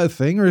the gut a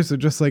thing or is it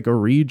just like a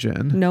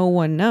region? No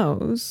one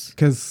knows.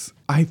 Because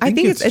I think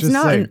it's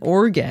not like, an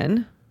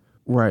organ.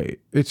 Right.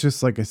 It's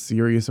just like a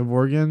series of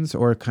organs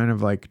or kind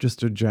of like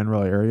just a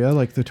general area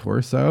like the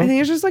torso. I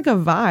think it's just like a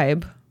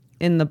vibe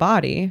in the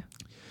body.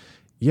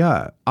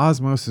 Yeah.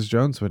 Osmosis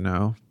Jones would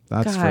know.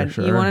 That's God, for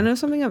sure. You want to know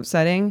something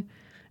upsetting?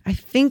 I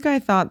think I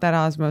thought that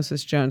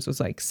Osmosis Jones was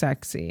like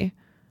sexy.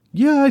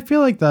 Yeah, I feel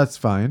like that's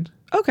fine.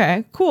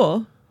 Okay,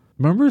 cool.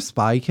 Remember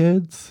Spy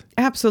Kids?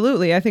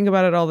 Absolutely. I think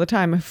about it all the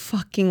time. I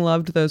fucking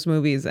loved those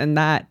movies, and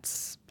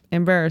that's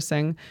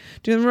embarrassing.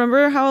 Do you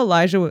remember how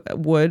Elijah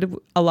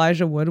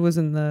Wood was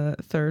in the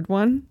third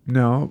one?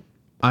 No.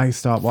 I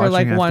stopped watching for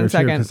like 1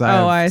 second.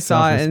 I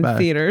saw it in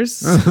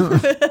theaters.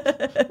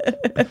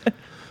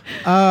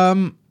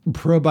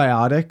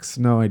 Probiotics,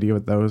 no idea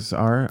what those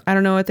are. I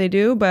don't know what they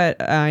do,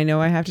 but I know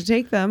I have to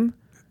take them.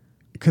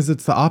 Because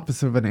it's the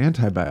opposite of an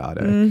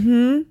antibiotic.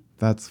 Mm-hmm.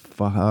 That's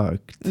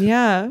fucked.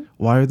 Yeah.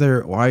 Why are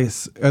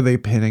they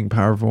pitting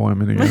powerful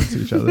women against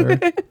each other?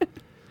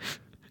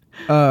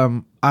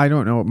 I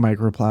don't know what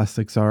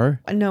microplastics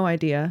are. No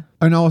idea.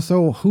 And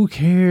also, who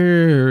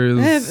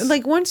cares?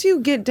 Like, once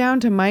you get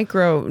down to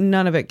micro,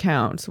 none of it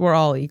counts. We're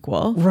all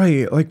equal.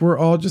 Right. Like, we're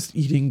all just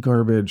eating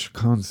garbage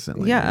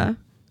constantly. Yeah.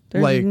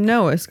 There's like,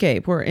 no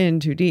escape. We're in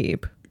too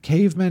deep.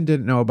 Cavemen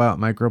didn't know about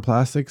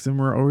microplastics, and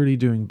we're already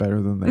doing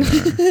better than they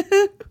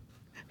are.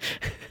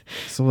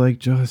 So, like,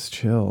 just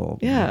chill.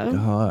 Yeah. My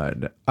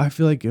God. I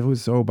feel like it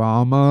was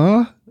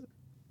Obama.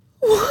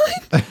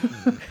 What?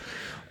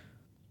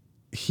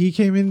 He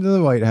came into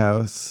the White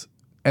House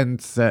and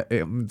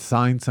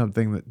signed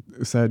something that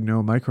said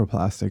no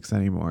microplastics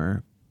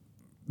anymore.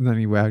 And then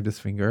he wagged his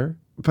finger.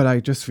 But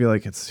I just feel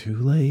like it's too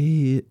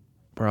late,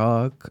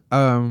 Brock.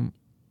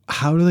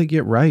 How do they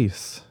get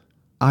rice?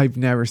 I've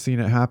never seen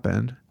it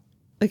happen.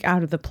 Like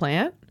out of the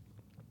plant?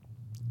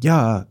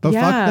 Yeah. The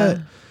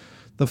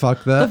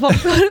fact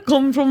that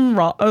comes from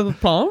the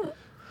plant?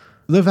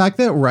 The fact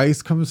that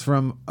rice comes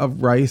from a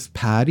rice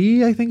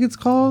paddy, I think it's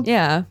called.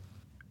 Yeah.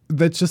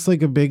 That's just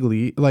like a big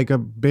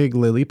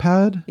lily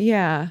pad.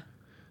 Yeah.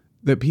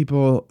 That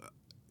people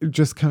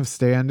just kind of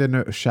stand in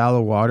a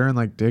shallow water and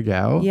like dig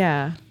out.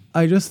 Yeah.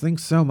 I just think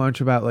so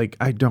much about like,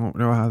 I don't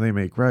know how they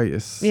make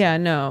rice. Yeah,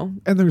 no.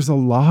 And there's a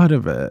lot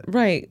of it.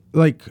 Right.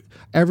 Like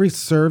every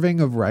serving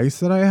of rice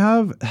that I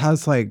have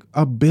has like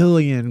 1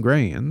 billion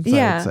grains,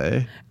 I would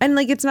say. And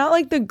like, it's not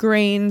like the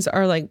grains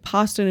are like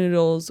pasta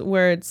noodles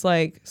where it's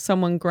like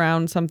someone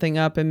ground something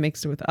up and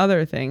mixed it with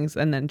other things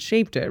and then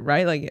shaped it,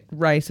 right? Like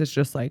rice is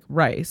just like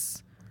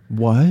rice.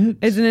 What?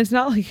 It's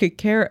not like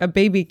a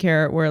baby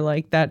carrot where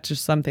like that's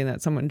just something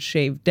that someone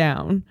shaved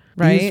down,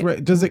 right?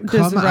 Does it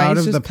come out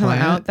of the plant?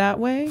 Come out that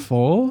way?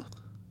 Full?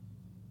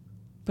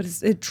 But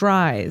it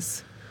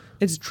dries.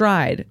 It's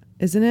dried,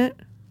 isn't it?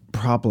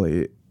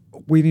 Probably.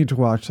 We need to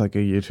watch like a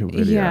YouTube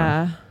video.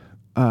 Yeah.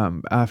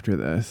 After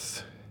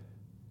this.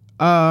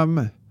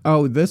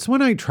 Oh, this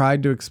one I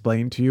tried to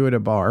explain to you at a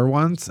bar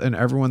once, and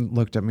everyone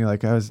looked at me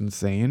like I was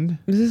insane.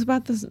 Is this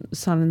about the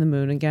sun and the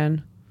moon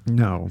again?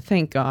 No.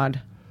 Thank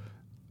God.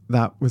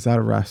 That was at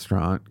a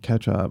restaurant.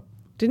 Catch up.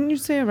 Didn't you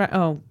say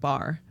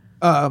bar?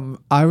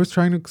 I was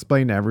trying to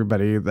explain to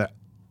everybody that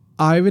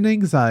I have an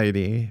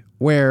anxiety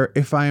where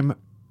if I'm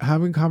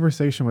having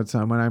conversation with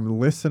someone, I'm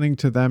listening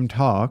to them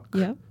talk,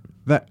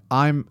 that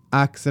I'm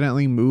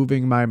accidentally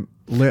moving my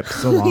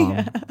lips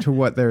along to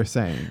what they're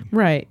saying.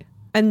 Right.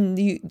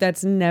 And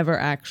that's never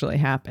actually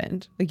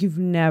happened. Like, you've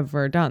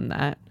never done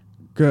that.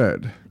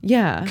 Good.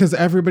 Yeah. Because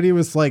everybody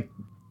was like,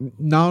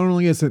 not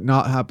only has it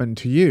not happened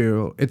to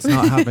you, it's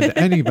not happened to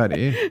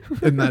anybody.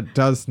 And that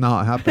does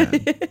not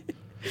happen.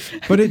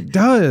 But it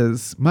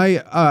does.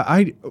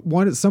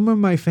 Some of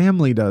my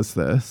family does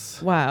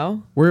this.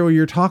 Wow. Where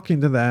you're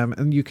talking to them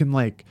and you can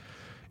like,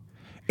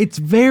 it's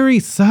very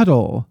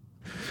subtle.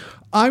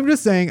 I'm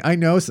just saying, I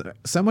know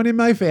someone in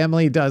my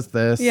family does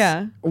this.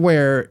 Yeah.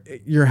 Where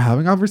you're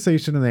having a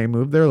conversation and they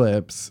move their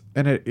lips.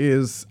 And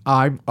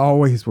I'm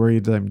always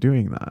worried that I'm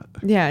doing that.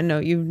 Yeah, no,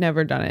 you've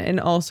never done it. And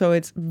also,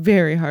 it's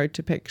very hard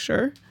to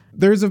picture.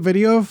 There's a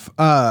video of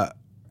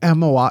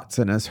Emma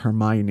Watson as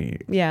Hermione.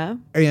 Yeah.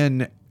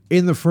 And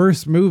in the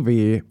first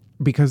movie,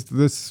 because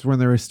this is when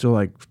they were still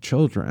like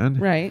children.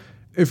 Right.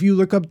 If you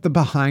look up the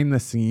behind the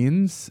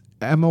scenes,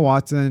 Emma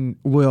Watson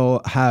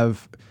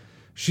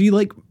she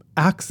like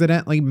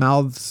accidentally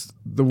mouths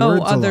the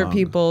words other along.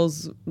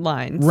 People's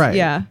lines. Right.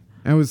 Yeah.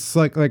 And it was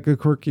like a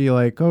quirky,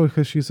 like, oh,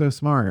 because she's so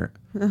smart.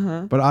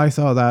 Uh-huh. But I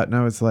saw that and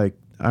I was like,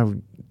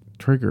 I'm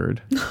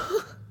triggered.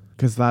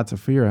 Because that's a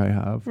fear I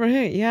have.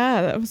 Right.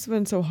 Yeah. That must have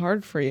been so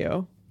hard for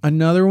you.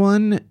 Another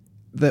one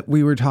that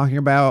we were talking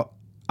about,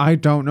 I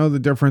don't know the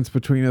difference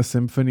between a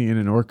symphony and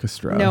an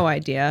orchestra. No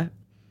idea.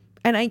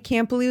 And I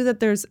can't believe that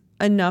there's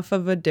enough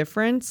of a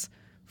difference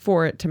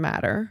for it to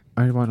matter.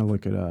 I want to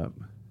look it up.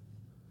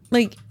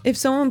 Like, if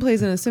someone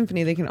plays in a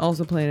symphony, they can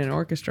also play in an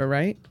orchestra,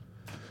 right?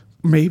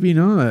 Maybe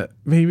not.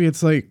 Maybe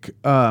it's like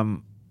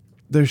the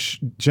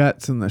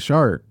Jets and the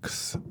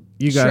Sharks.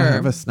 You gotta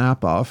have a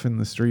snap off in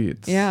the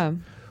streets. Yeah.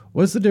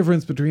 What's the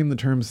difference between the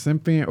terms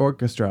symphony and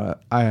orchestra?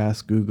 I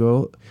asked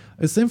Google.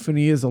 A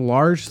symphony is a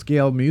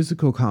large-scale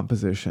musical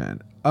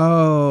composition.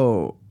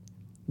 Oh,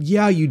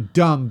 yeah, you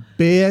dumb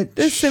bitch.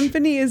 The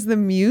symphony is the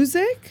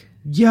music?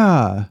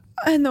 Yeah.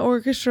 And the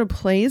orchestra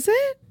plays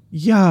it?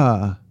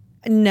 Yeah.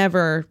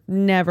 Never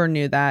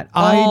knew that.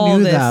 I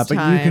knew that, but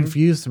time. you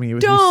confused me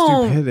with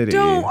your stupidity.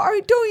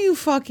 Don't you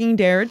fucking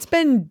dare. It's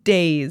been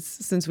days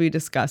since we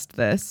discussed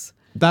this.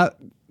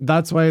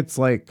 That's why it's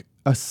like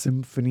a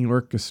symphony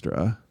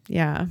orchestra.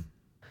 Yeah.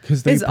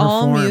 Because they is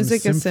all perform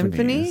music symphonies.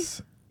 a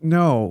symphony?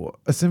 No,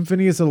 a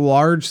symphony is a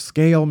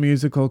large-scale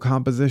musical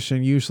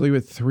composition, usually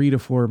with 3 to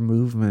 4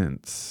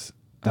 movements.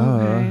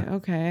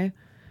 Okay.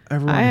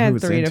 Everyone I had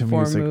who's 3 to into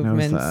 4 music knows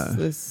movements that.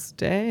 this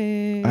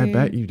day. I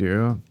bet you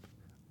do.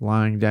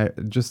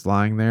 Just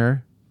lying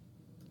there.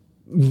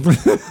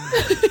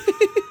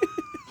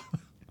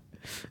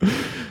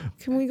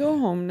 Can we go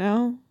home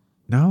now?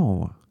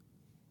 No.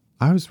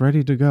 I was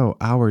ready to go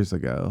hours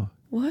ago.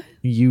 What?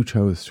 You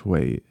chose to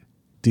wait.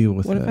 Deal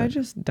with it. What if I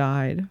just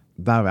died?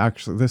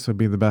 This would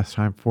be the best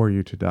time for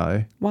you to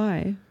die.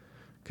 Why?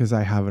 Because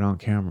I have it on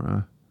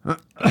camera.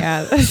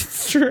 Yeah,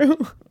 that's true.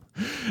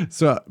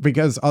 So,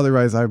 because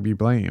otherwise I would be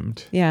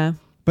blamed. Yeah.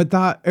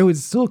 But it would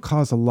still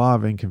cause a lot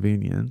of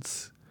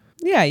inconvenience.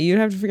 Yeah, you'd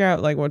have to figure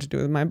out like what to do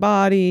with my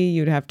body.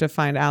 You'd have to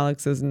find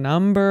Alex's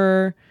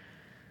number.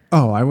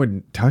 Oh, I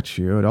wouldn't touch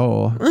you at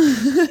all.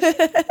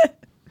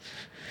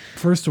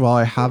 First of all,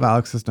 I have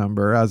Alex's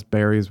number as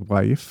Barry's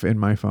wife in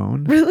my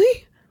phone.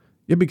 Really?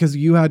 Yeah, because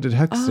you had to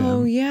text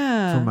him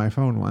from my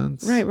phone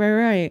once.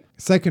 Right.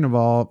 Second of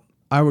all,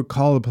 I would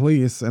call the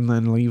police and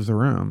then leave the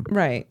room.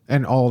 Right.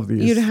 And all of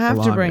these You'd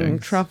have to bring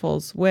belongings.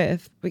 Truffles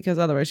with, because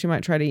otherwise she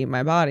might try to eat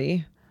my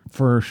body.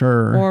 For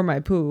sure. Or my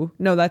poo.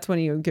 No, that's when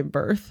you give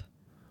birth.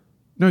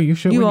 No, you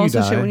shit when you die. You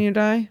also shit when you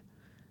die?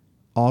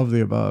 All of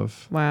the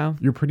above. Wow.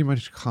 You're pretty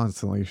much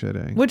constantly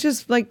shitting. Which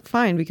is like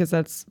fine, because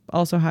that's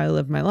also how I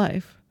live my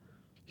life.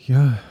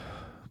 Yeah.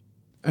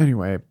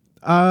 Anyway,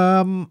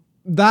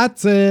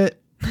 that's it.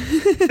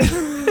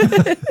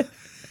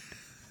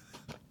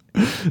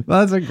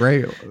 That's a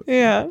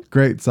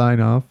great sign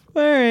off.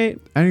 All right.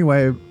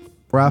 Anyway,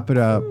 wrap it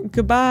up.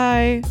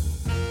 Goodbye.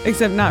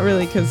 Except not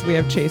really, because we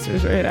have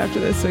chasers right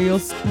after this. So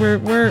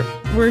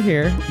we're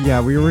here.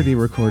 Yeah, we already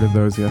recorded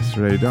those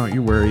yesterday. Don't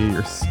you worry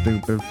your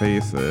stupid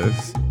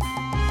faces.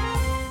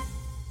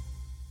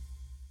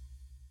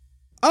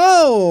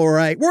 All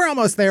right, we're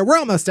almost there. We're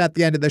almost at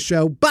the end of the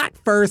show. But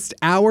first,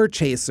 our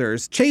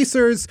chasers.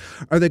 Chasers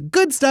are the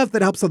good stuff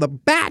that helps all the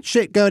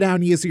batshit go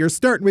down easier,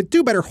 starting with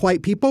Do Better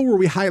White People, where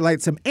we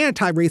highlight some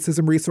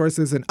anti-racism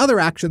resources and other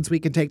actions we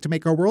can take to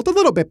make our world a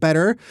little bit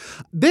better.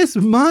 This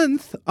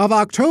month of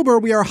October,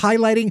 we are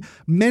highlighting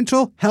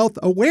Mental Health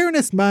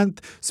Awareness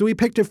Month. So we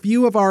picked a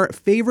few of our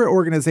favorite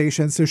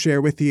organizations to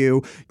share with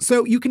you.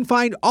 So you can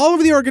find all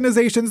of the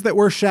organizations that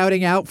we're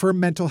shouting out for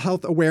Mental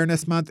Health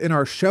Awareness Month in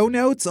our show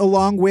notes,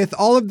 along with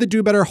all of the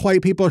Do Better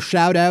White People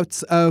shout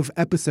outs of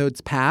episodes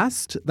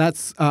past.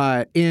 That's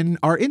in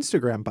our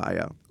Instagram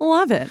bio.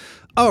 Love it.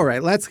 All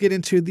right, let's get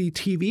into the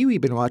TV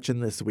we've been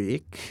watching this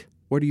week.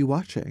 What are you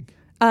watching?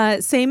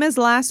 Same as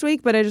last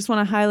week, but I just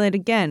want to highlight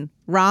again.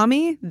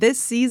 Rami, this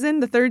season,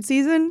 the 3rd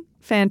season,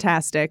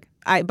 fantastic.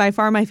 By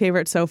far my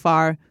favorite so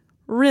far.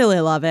 Really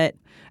love it.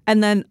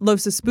 And then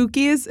Los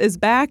Spookies is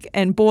back,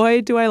 and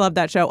boy, do I love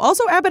that show.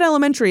 Also, Abbott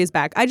Elementary is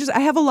back. I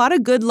have a lot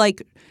of good,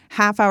 like,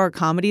 half-hour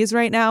comedies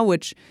right now,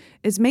 which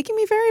is making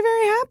me very,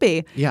 very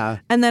happy. Yeah.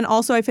 And then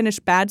also I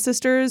finished Bad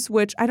Sisters,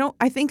 which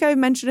I think I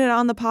mentioned it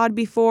on the pod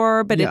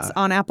before, but it's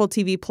on Apple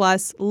TV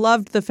Plus.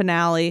 Loved the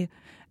finale.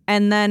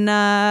 And then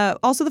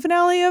also the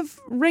finale of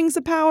Rings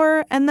of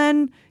Power. And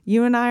then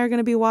you and I are going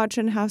to be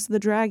watching House of the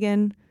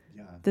Dragon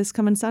this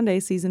coming Sunday,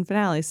 season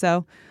finale.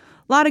 So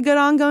a lot of good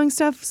ongoing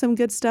stuff, some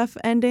good stuff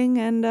ending.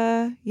 And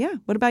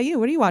what about you?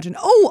 What are you watching?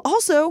 Oh,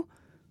 also,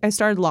 I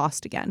started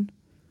Lost again.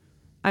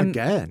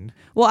 Again?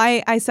 Well,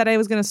 I said I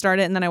was going to start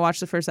it, and then I watched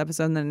the first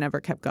episode, and then it never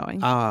kept going.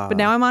 But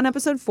now I'm on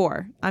episode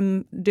 4.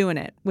 I'm doing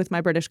it with my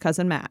British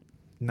cousin Matt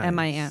and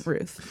my Aunt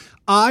Ruth.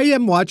 I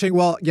am watching,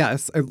 well,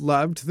 yes, I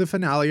loved the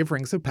finale of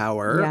Rings of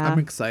Power. Yeah. I'm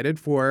excited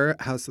for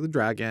House of the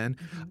Dragon.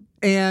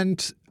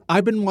 And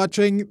I've been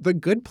watching The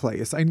Good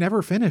Place. I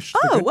never finished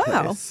The Good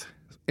Place.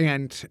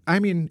 And, I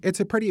mean,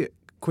 it's a pretty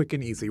quick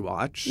and easy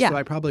watch, so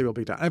I probably will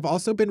be done. I've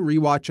also been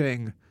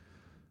rewatching...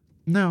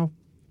 No,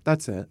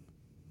 that's it.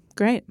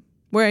 Great.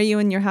 Where are you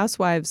in your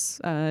Housewives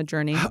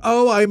journey?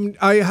 Oh,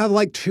 I have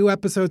like 2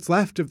 episodes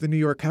left of the New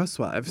York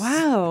Housewives.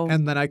 Wow.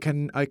 And then I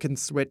can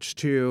switch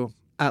to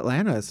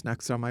Atlanta's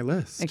next on my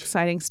list.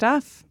 Exciting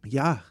stuff.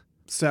 Yeah.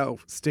 So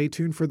stay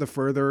tuned for the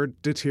further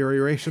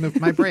deterioration of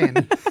my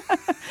brain.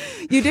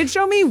 You did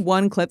show me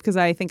one clip, because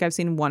I think I've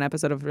seen one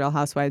episode of Real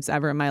Housewives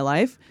ever in my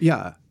life.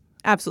 Yeah.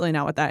 Absolutely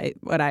not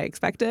what I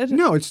expected.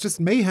 No, it's just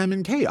mayhem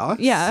and chaos.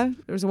 Yeah,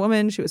 there was a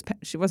woman.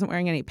 She wasn't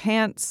wearing any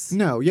pants.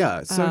 No,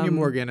 yeah. Sonia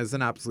Morgan is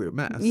an absolute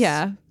mess.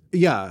 Yeah.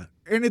 Yeah.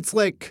 And it's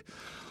like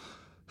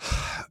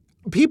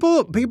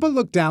people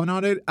look down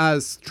on it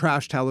as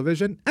trash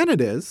television, and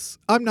it is.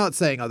 I'm not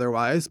saying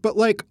otherwise, but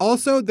like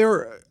also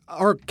there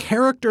are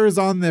characters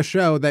on this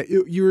show that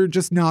you're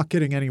just not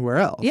getting anywhere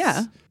else.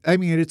 Yeah. I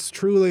mean, it's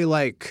truly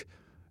like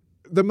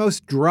the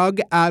most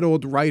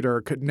drug-addled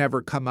writer could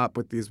never come up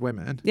with these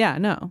women. Yeah,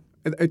 no.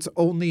 It's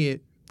only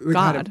the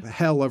God. kind of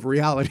hell of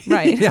reality.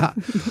 Right. Yeah.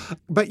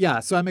 But yeah,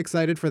 so I'm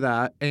excited for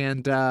that.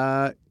 And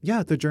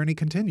yeah, the journey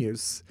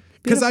continues.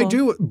 Because I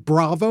do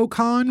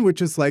BravoCon,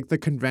 which is like the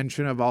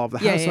convention of all of the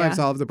Housewives,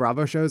 all of the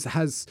Bravo shows,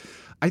 has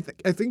I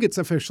think it's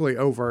officially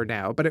over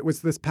now, but it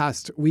was this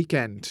past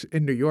weekend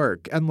in New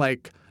York. And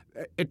like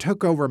it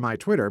took over my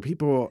Twitter.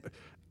 People,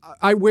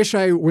 I wish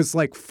I was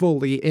like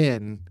fully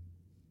in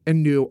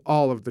and knew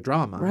all of the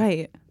drama.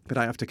 Right. But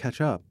I have to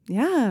catch up.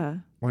 Yeah.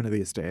 One of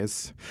these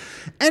days.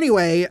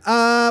 Anyway,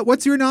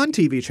 what's your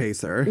non-TV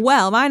chaser?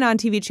 Well, my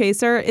non-TV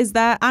chaser is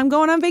that I'm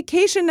going on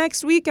vacation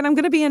next week and I'm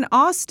going to be in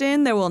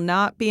Austin. There will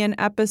not be an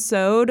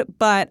episode,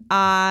 but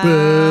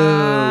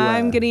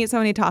I'm going to eat so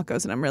many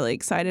tacos and I'm really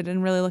excited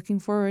and really looking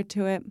forward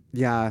to it.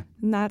 Yeah.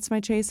 And that's my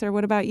chaser.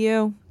 What about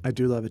you? I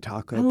do love a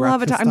taco. I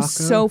love a taco. I'm taco.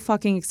 so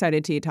fucking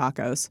excited to eat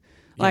tacos.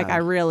 Like,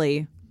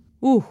 Yeah.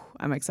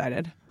 I'm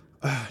excited.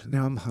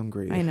 Now I'm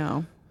hungry. I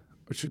know.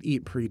 I should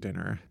eat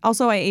pre-dinner.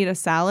 Also, I ate a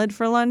salad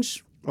for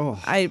lunch. Oh.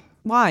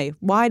 Why?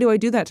 Why do I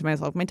do that to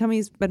myself? My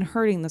tummy's been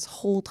hurting this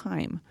whole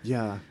time.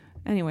 Yeah.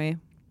 Anyway,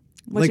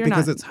 what's your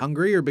because it's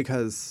hungry or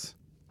because...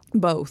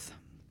 Both.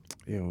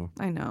 Ew.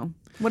 I know.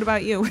 What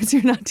about you? What's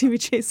your non-TV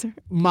chaser?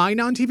 My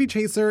non-TV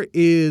chaser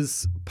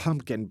is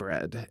pumpkin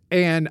bread.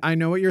 And I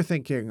know what you're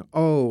thinking.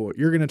 Oh,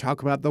 you're going to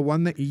talk about the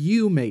one that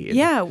you made.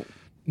 Yeah.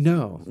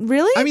 No.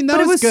 Really? I mean, that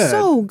but was it was good.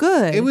 so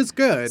good. It was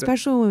good.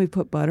 Especially when we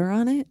put butter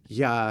on it.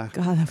 Yeah.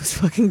 God, that was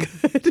fucking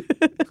good.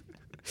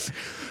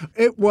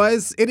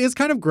 It is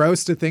kind of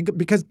gross to think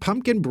because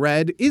pumpkin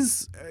bread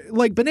is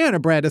like banana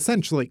bread,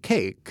 essentially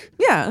cake.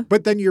 Yeah.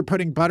 But then you're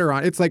putting butter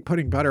on. It's like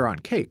putting butter on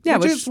cake, yeah,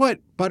 which is what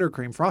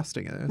buttercream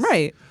frosting is.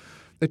 Right.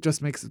 It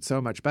just makes it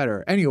so much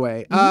better.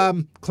 Anyway,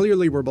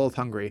 clearly we're both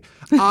hungry.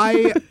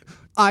 I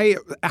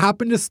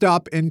happened to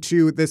stop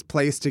into this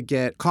place to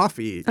get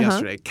coffee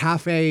yesterday.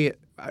 Cafe.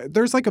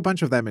 There's like a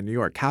bunch of them in New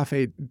York.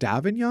 Cafe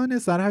Davignon,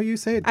 is that how you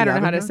say it? I don't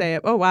know how to say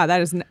it. Oh, wow.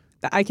 That is,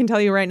 I can tell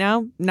you right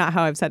now, not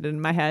how I've said it in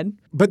my head.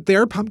 But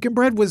their pumpkin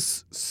bread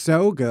was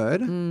so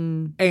good.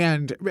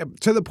 And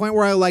to the point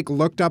where I like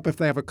looked up if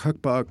they have a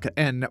cookbook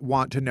and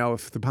want to know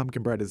if the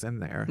pumpkin bread is in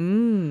there.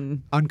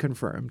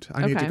 Unconfirmed.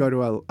 I need to go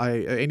to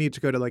I need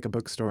to go to like a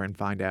bookstore and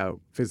find out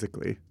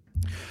physically.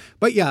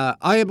 But yeah,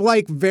 I am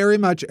like very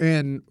much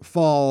in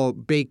fall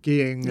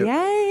baking,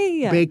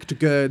 baked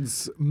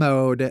goods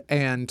mode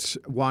and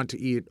want to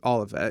eat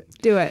all of it.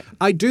 Do it.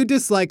 I do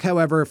dislike,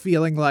 however,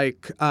 feeling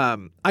like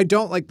I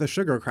don't like the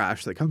sugar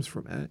crash that comes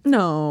from it.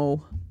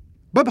 No.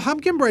 But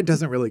pumpkin bread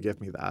doesn't really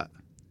give me that.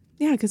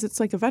 Yeah, because it's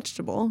like a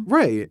vegetable.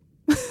 Right.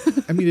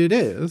 I mean, it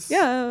is.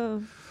 Yeah.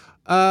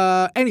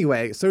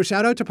 Anyway, so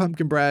shout out to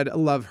Pumpkin Bread. I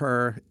love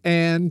her.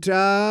 And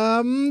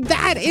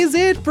that is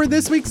it for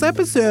this week's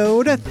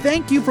episode.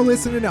 Thank you for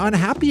listening to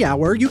Unhappy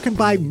Hour. You can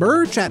buy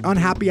merch at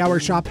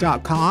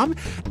unhappyhourshop.com.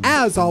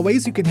 As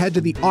always, you can head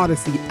to the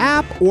Odyssey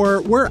app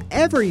or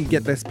wherever you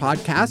get this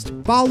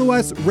podcast. Follow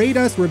us, rate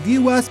us,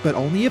 review us, but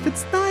only if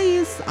it's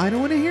nice. I don't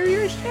want to hear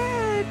your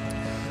shit.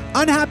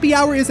 Unhappy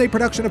Hour is a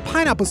production of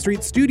Pineapple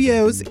Street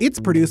Studios. It's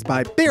produced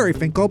by Barry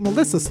Finkel,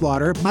 Melissa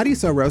Slaughter,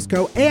 Mauricio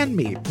Roscoe, and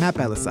me, Matt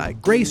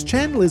Belisai. Grace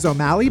Chen, Liz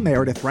O'Malley,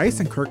 Meredith Rice,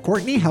 and Kirk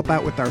Courtney help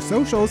out with our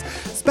socials.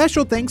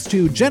 Special thanks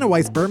to Jenna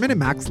Weiss-Berman and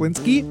Max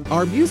Linsky.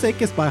 Our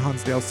music is by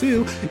Hansdale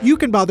Sue. You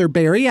can bother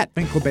Barry at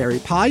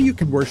Finkelberry Pie. You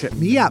can worship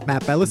me at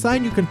Matt Belisai.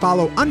 And you can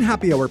follow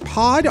Unhappy Hour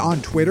Pod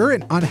on Twitter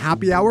and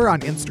Unhappy Hour on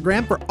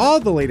Instagram for all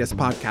the latest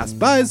podcast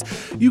buzz.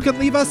 You can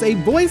leave us a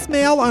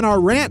voicemail on our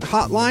rant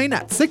hotline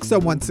at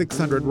 601-600-RANT.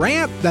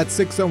 That's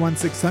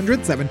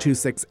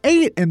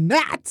 601-600-7268. And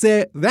that's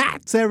it.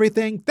 That's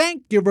everything.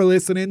 Thank you for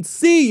listening.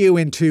 See you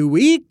in 2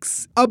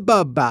 weeks.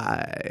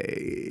 Bye-bye.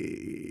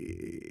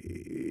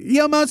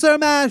 Yo, Monster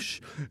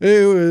Mash.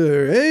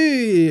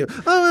 Hey.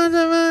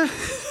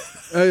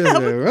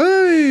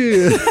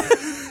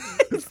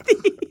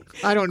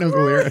 I don't know the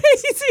lyrics.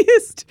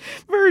 Craziest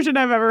version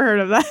I've ever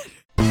heard of that.